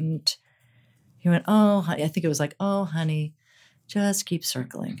important. He went, "Oh, honey," I think it was like, "Oh, honey, just keep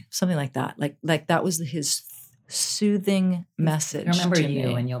circling," something like that. Like that was his soothing message. Remember to you,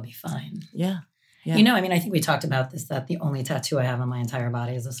 me. and you'll be fine. Yeah. Yeah. I think we talked about this, that the only tattoo I have on my entire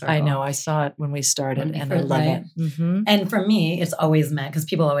body is a circle. I know. I saw it when we started, and I love it. Mm-hmm. And for me, it's always meant, because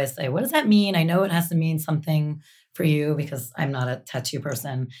people always say, what does that mean? I know it has to mean something for you because I'm not a tattoo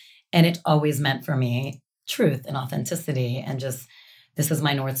person. And it always meant for me truth and authenticity, and just, this is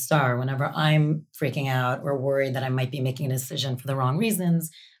my North Star. Whenever I'm freaking out or worried that I might be making a decision for the wrong reasons,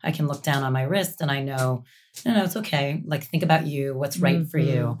 I can look down on my wrist and I know, no, it's okay. Like, think about you, what's right for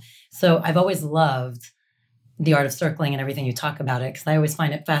you. So I've always loved the art of circling and everything you talk about it, because I always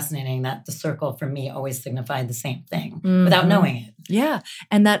find it fascinating that the circle for me always signified the same thing without knowing it. Yeah.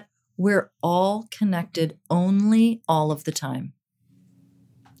 And that we're all connected only all of the time.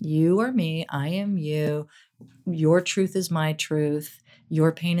 You are me, I am you. Your truth is my truth.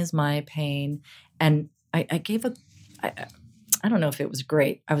 Your pain is my pain. And I gave I don't know if it was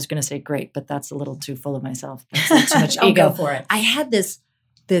great. I was going to say great, but that's a little too full of myself. That's too much ego. Go for it. I had this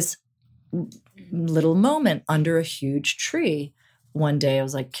little moment under a huge tree one day I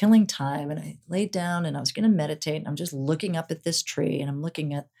was like killing time and I laid down and I was going to meditate and I'm just looking up at this tree and I'm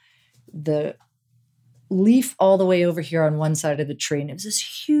looking at the leaf all the way over here on one side of the tree. And it was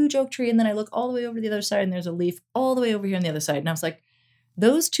this huge oak tree. And then I look all the way over to the other side and there's a leaf all the way over here on the other side. And I was like,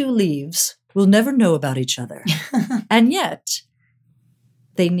 those two leaves will never know about each other. And yet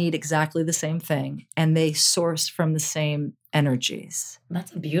they need exactly the same thing and they source from the same energies.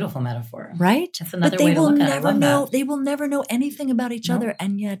 That's a beautiful metaphor. Right? That's another way to look at it. I love that. They will never know anything about each other.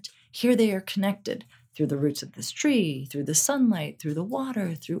 And yet here they are connected through the roots of this tree, through the sunlight, through the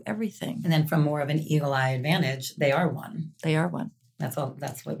water, through everything. And then from more of an eagle eye advantage, they are one. They are one. That's all.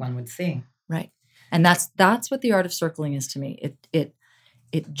 That's what one would see. Right. And that's what the art of circling is to me.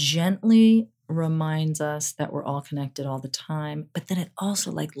 It gently reminds us that we're all connected all the time, but then it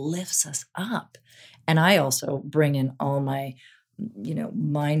also like lifts us up. And I also bring in all my,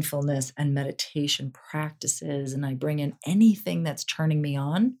 mindfulness and meditation practices, and I bring in anything that's turning me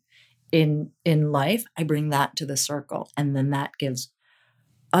on in life. I bring that to the circle, and then that gives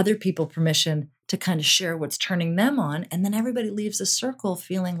other people permission to kind of share what's turning them on, and then everybody leaves the circle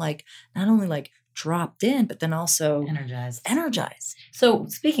feeling like not only like dropped in, but then also energized. So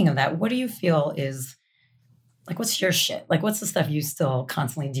speaking of that, what do you feel is like, what's your shit? Like, what's the stuff you still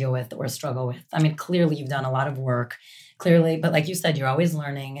constantly deal with or struggle with? I mean, clearly you've done a lot of work, but like you said, you're always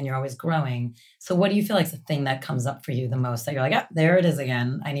learning and you're always growing. So what do you feel like is the thing that comes up for you the most that you're like, there it is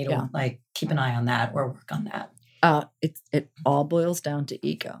again. I need to like keep an eye on that or work on that. It all boils down to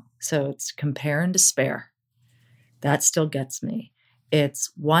ego. So it's compare and despair. That still gets me.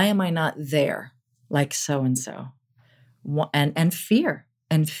 It's why am I not there like so-and-so? And fear.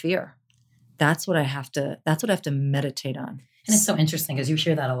 That's what I have to meditate on. And it's so interesting because you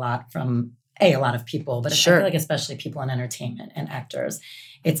hear that a lot from a lot of people, but I feel like especially people in entertainment and actors.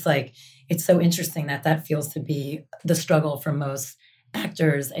 It's like, it's so interesting that feels to be the struggle for most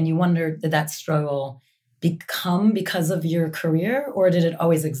actors. And you wonder, did that struggle become because of your career, or did it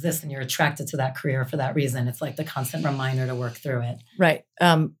always exist and you're attracted to that career for that reason? It's like the constant reminder to work through it. Right.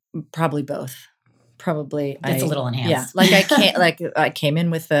 Probably both. Probably. It's a little enhanced. Yeah. Like I came in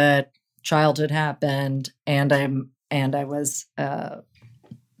with a childhood happened and I was,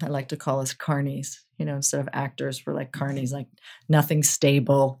 I like to call us carnies, instead of actors, we're like carnies, like nothing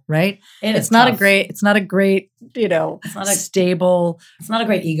stable, right? It's not a great, stable. It's not a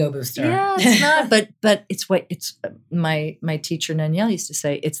great ego booster. Yeah, it's not, but it's my teacher Danielle used to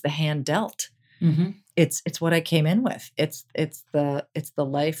say, it's the hand dealt. Mm-hmm. It's what I came in with. It's the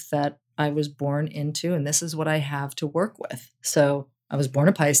life that I was born into, and this is what I have to work with. So I was born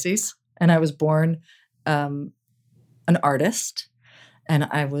a Pisces, and I was born an artist, and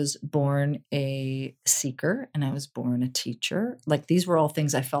I was born a seeker, and I was born a teacher. Like these were all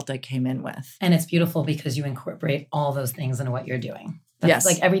things I felt I came in with. And it's beautiful because you incorporate all those things into what you're doing. Yes.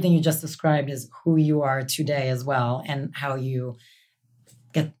 Like everything you just described is who you are today as well, and how you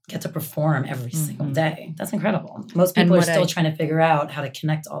get to perform every single day. That's incredible. Most people are still trying to figure out how to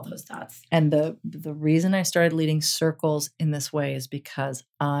connect all those dots. And the reason I started leading circles in this way is because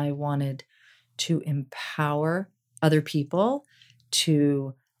I wanted to empower other people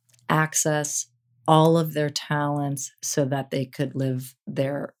to access all of their talents so that they could live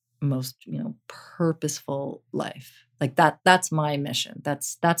their most, purposeful life. Like that's my mission.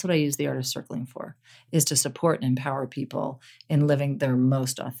 That's what I use the art of circling for, is to support and empower people in living their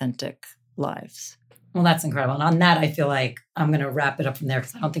most authentic lives. Well, that's incredible. And on that, I feel like I'm going to wrap it up from there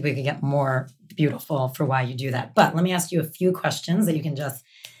because I don't think we could get more beautiful for why you do that. But let me ask you a few questions that you can just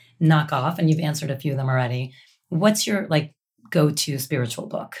knock off, and you've answered a few of them already. What's your go-to spiritual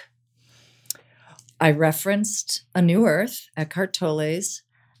book? I referenced A New Earth, Eckhart Tolle's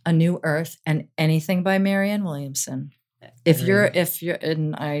A New Earth, and anything by Marianne Williamson. You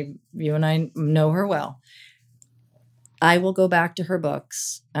and I know her well. I will go back to her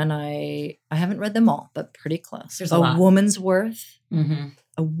books, and I haven't read them all, but pretty close. There's a lot. Woman's Worth. Mm-hmm.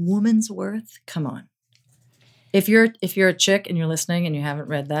 A Woman's Worth. Come on. If you're a chick and you're listening and you haven't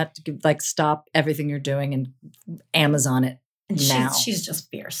read that, stop everything you're doing and Amazon it now. She's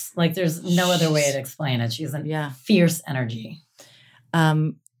just fierce. Like there's no other way to explain it. She's a fierce energy.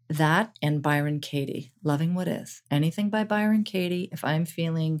 That and Byron Katie, Loving What Is. Anything by Byron Katie. If I'm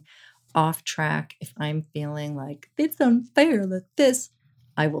feeling off track, if I'm feeling like it's unfair that this,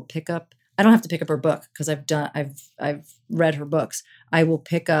 I will pick up. I don't have to pick up her book because I've read her books. I will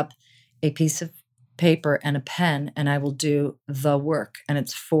pick up a piece of paper and a pen, and I will do the work. And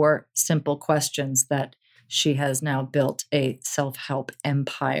it's 4 simple questions that she has now built a self-help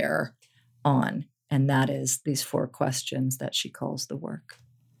empire on. And that is these 4 questions that she calls the work.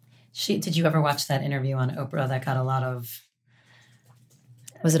 Did you ever watch that interview on Oprah that got a lot of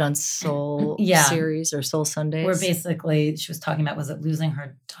Was it on Soul Yeah. Series or Soul Sundays? Where basically she was talking about, was it losing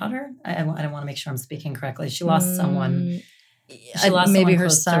her daughter? I want to make sure I'm speaking correctly. She lost someone. She lost maybe someone her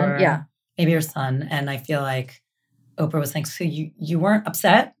close to son. her. Yeah. Maybe her son. And I feel like Oprah was saying, so you weren't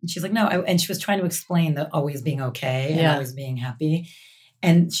upset? And she's like, no. And she was trying to explain the always being okay and always being happy.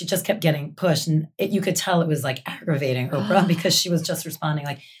 And she just kept getting pushed. And you could tell it was like aggravating Oprah because she was just responding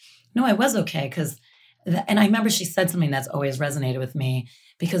like, no, I was okay. And I remember she said something that's always resonated with me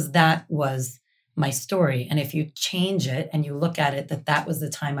because that was my story. And if you change it and you look at it, that was the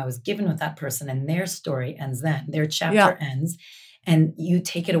time I was given with that person and their story ends then, their chapter ends. And you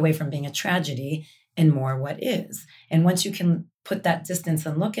take it away from being a tragedy and more what is. And once you can put that distance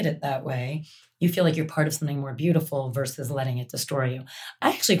and look at it that way, you feel like you're part of something more beautiful versus letting it destroy you. I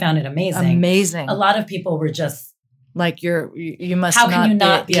actually found it amazing. Amazing. A lot of people were just like, you must how not can you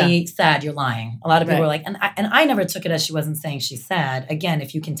not be sad? You're lying. A lot of people were like, and I never took it as she wasn't saying she's sad. Again,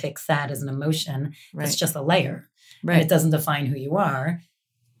 if you can take sad as an emotion, it's just a layer. Right. And it doesn't define who you are.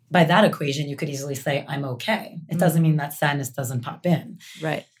 By that equation, you could easily say, I'm okay. It doesn't mean that sadness doesn't pop in.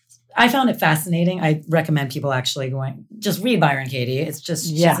 Right. I found it fascinating. I recommend people actually just read Byron Katie. It's just,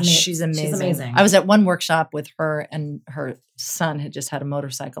 she's amazing. She's amazing. I was at one workshop with her and her son had just had a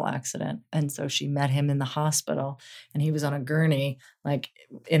motorcycle accident. And so she met him in the hospital and he was on a gurney, like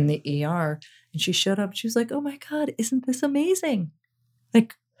in the ER. And she showed up. She was like, oh my God, isn't this amazing?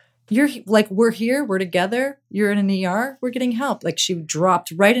 Like, we're here, we're together. You're in an ER, we're getting help. Like she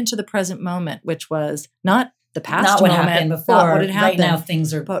dropped right into the present moment, which was not the past not what moment, happened before. Not what had happened. Right now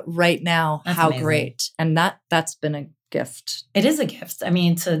things are. But right now, how amazing. great. And that's been a gift. It is a gift. I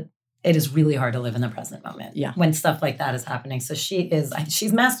mean, it is really hard to live in the present moment. Yeah. When stuff like that is happening. So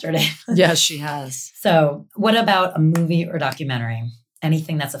she's mastered it. Yeah, she has. So what about a movie or documentary?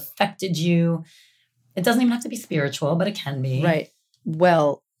 Anything that's affected you? It doesn't even have to be spiritual, but it can be. Right.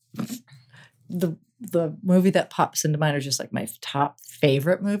 Well, the movie that pops into mind are just like my top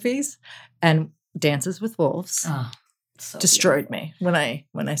favorite movies. And Dances with Wolves destroyed me when I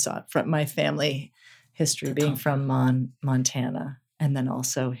saw it, from my family history being from Montana, and then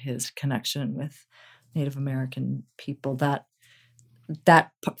also his connection with Native American people. That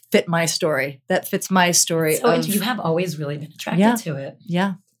fit my story. That fits my story. So you have always really been attracted to it.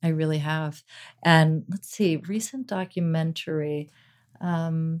 Yeah, I really have. And let's see, recent documentary. I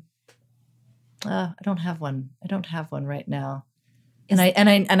don't have one. I don't have one right now. And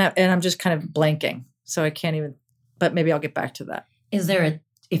I'm just kind of blanking, so I can't even. But maybe I'll get back to that. Is there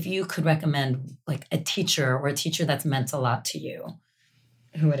if you could recommend like a teacher or a teacher that's meant a lot to you,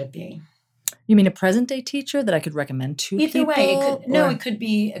 who would it be? You mean a present day teacher that I could recommend to Either people? Way, it could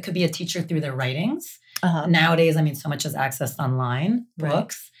be a teacher through their writings. Uh-huh. Nowadays, I mean, so much is accessed online,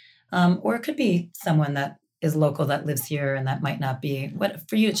 books, or it could be someone that is local that lives here and that might not be. What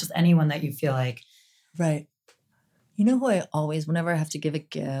for you? It's just anyone that you feel like. Right. You know who I always, whenever I have to give a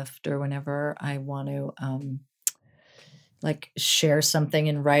gift or whenever I want to share something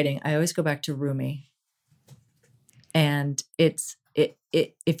in writing, I always go back to Rumi. And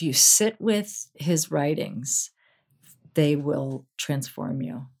if you sit with his writings, they will transform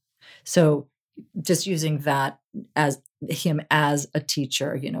you. So just using that as him as a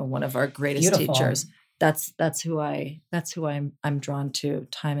teacher, one of our greatest teachers, that's who I'm drawn to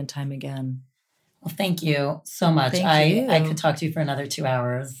time and time again. Well, thank you so much. I could talk to you for another 2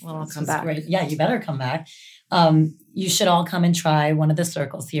 hours. Well, I'll come back. Great. Yeah, you better come back. You should all come and try one of the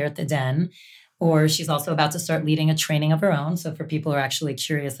circles here at the Den. Or she's also about to start leading a training of her own. So for people who are actually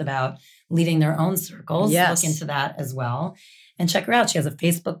curious about leading their own circles, look into that as well. And check her out. She has a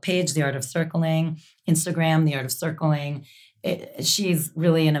Facebook page, The Art of Circling, Instagram, The Art of Circling. She's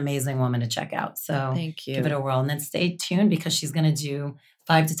really an amazing woman to check out. So thank you. Give it a whirl. And then stay tuned because she's going to do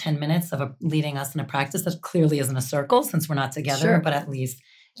 5 to 10 minutes of leading us in a practice that clearly isn't a circle since we're not together, but at least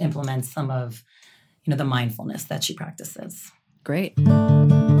implement some of, the mindfulness that she practices. Great.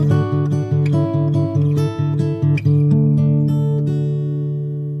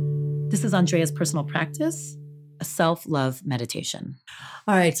 This is Andrea's personal practice, a self-love meditation.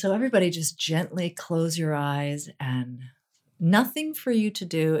 All right. So everybody just gently close your eyes and nothing for you to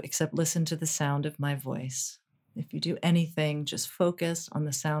do except listen to the sound of my voice. If you do anything, just focus on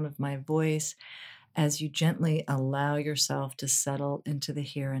the sound of my voice as you gently allow yourself to settle into the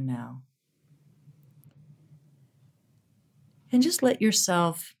here and now. And just let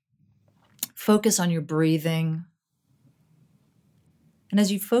yourself focus on your breathing. And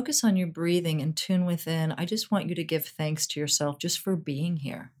as you focus on your breathing and tune within, I just want you to give thanks to yourself just for being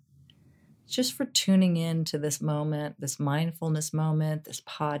here. Just for tuning in to this moment, this mindfulness moment, this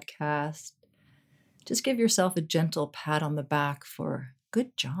podcast. Just give yourself a gentle pat on the back for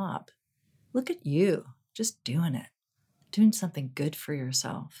Good job. Look at you, just doing it, doing something good for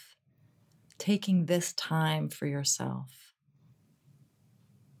yourself, taking this time for yourself.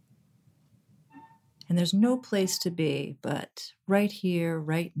 And there's no place to be but right here,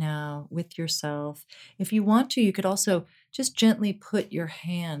 right now, with yourself. If you want to, you could also just gently put your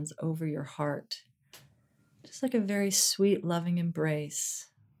hands over your heart, just like a very sweet, loving embrace.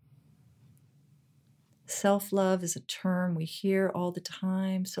 Self-love is a term we hear all the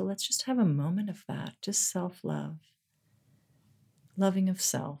time, so let's just have a moment of that, just self-love, loving of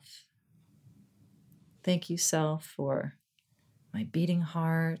self. Thank you, self, for my beating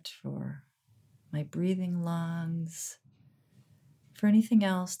heart, for my breathing lungs, for anything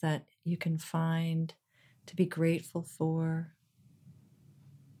else that you can find to be grateful for.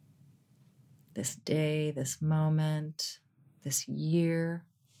 This day, this moment, this year.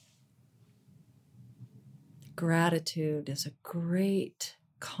 Gratitude is a great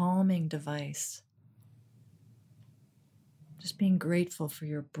calming device. Just being grateful for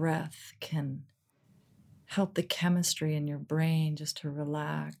your breath can help the chemistry in your brain just to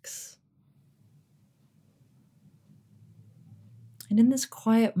relax. And in this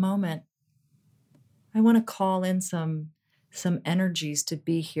quiet moment, I want to call in some energies to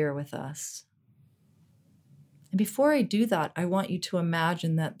be here with us. And before I do that, I want you to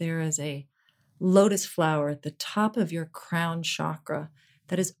imagine that there is a lotus flower at the top of your crown chakra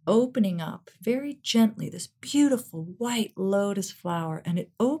that is opening up very gently, this beautiful white lotus flower, and it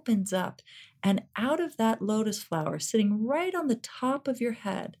opens up, and out of that lotus flower, sitting right on the top of your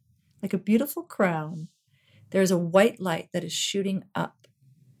head, like a beautiful crown, there's a white light that is shooting up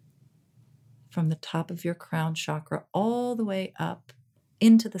from the top of your crown chakra all the way up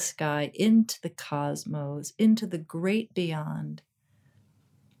into the sky, into the cosmos, into the great beyond.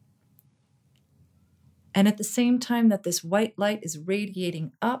 And at the same time that this white light is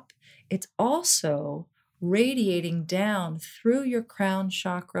radiating up, it's also radiating down through your crown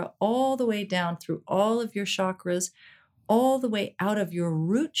chakra, all the way down through all of your chakras, all the way out of your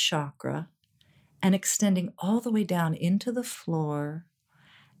root chakra, and extending all the way down into the floor,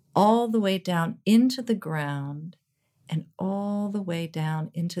 all the way down into the ground, and all the way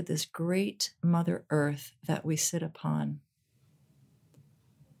down into this great Mother Earth that we sit upon.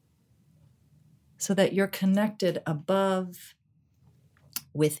 So that you're connected above,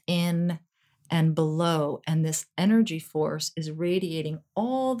 within, and below, and this energy force is radiating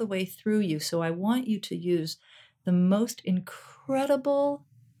all the way through you. So I want you to use the most incredible,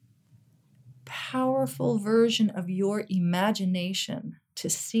 powerful version of your imagination to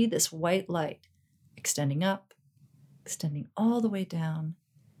see this white light extending up, extending all the way down,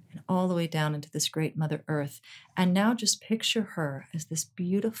 and all the way down into this great Mother Earth. And now just picture her as this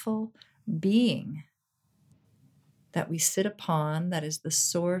beautiful being that we sit upon, that is the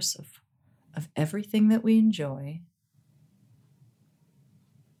source of everything that we enjoy.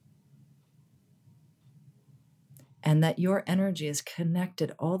 And that your energy is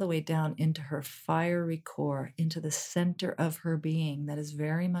connected all the way down into her fiery core, into the center of her being that is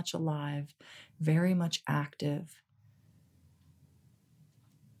very much alive, very much active.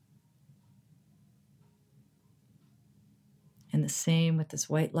 And the same with this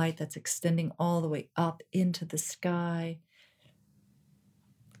white light that's extending all the way up into the sky,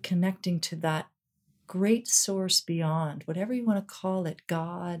 connecting to that great source beyond, whatever you want to call it,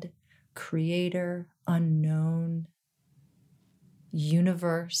 God, creator, unknown,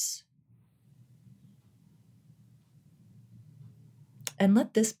 universe. And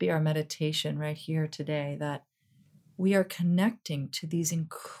let this be our meditation right here today, that we are connecting to these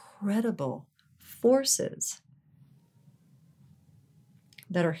incredible forces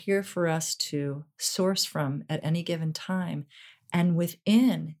that are here for us to source from at any given time. And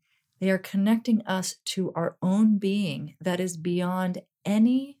within, they are connecting us to our own being that is beyond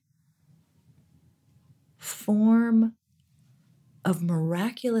any form of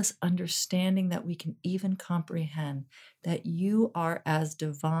miraculous understanding that we can even comprehend, that you are as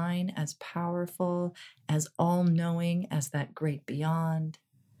divine, as powerful, as all-knowing as that great beyond,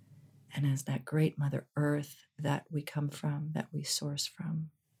 and as that great Mother Earth that we come from, that we source from.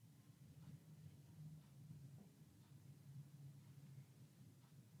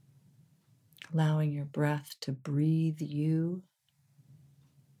 Allowing your breath to breathe you.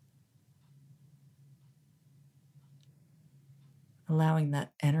 Allowing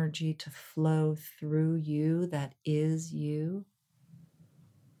that energy to flow through you, that is you.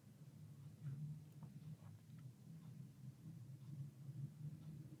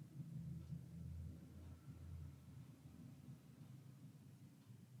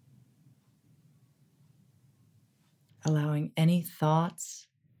 allowing any thoughts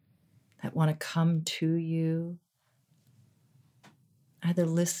that want to come to you. Either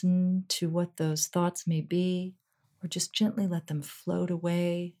listen to what those thoughts may be, or just gently let them float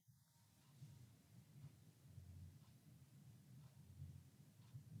away.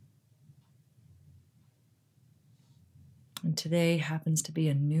 And today happens to be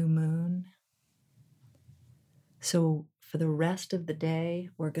a new moon. So for the rest of the day,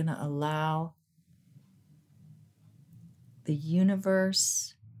 we're going to allow the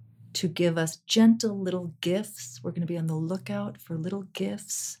universe to give us gentle little gifts. We're going to be on the lookout for little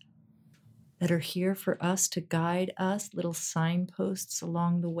gifts that are here for us to guide us, little signposts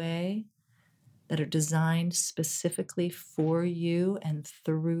along the way that are designed specifically for you and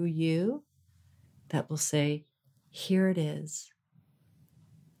through you, that will say, here it is.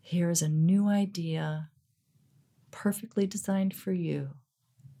 Here is a new idea perfectly designed for you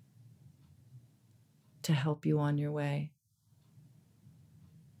to help you on your way.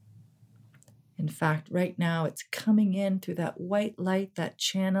 In fact, right now it's coming in through that white light, that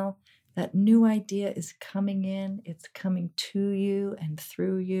channel. That new idea is coming in. It's coming to you and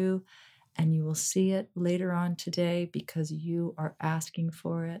through you, and you will see it later on today because you are asking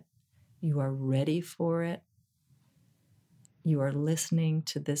for it. You are ready for it. You are listening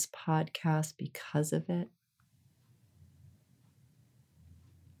to this podcast because of it.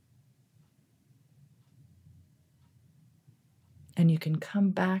 And you can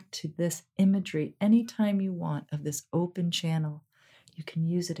come back to this imagery anytime you want of this open channel. You can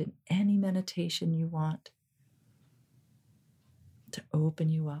use it in any meditation you want to open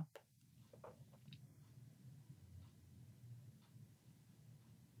you up.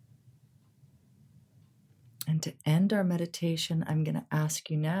 And to end our meditation, I'm going to ask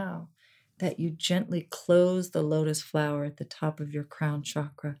you now that you gently close the lotus flower at the top of your crown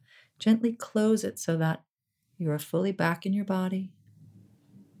chakra. Gently close it so that you are fully back in your body,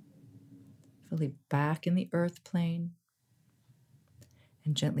 fully back in the earth plane,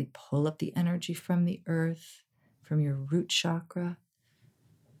 and gently pull up the energy from the earth, from your root chakra,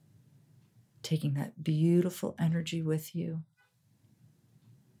 taking that beautiful energy with you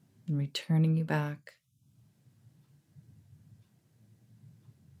and returning you back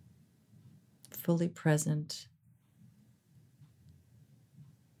fully present,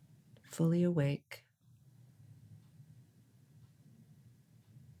 fully awake.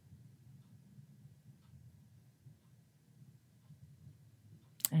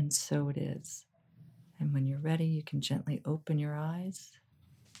 And so it is. And when you're ready, you can gently open your eyes,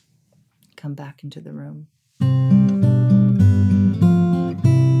 come back into the room.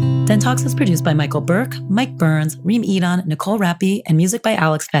 Den Talks is produced by Michael Burke, Mike Burns, Reem Edon, Nicole Rappy, and music by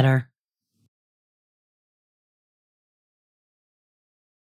Alex Fetter.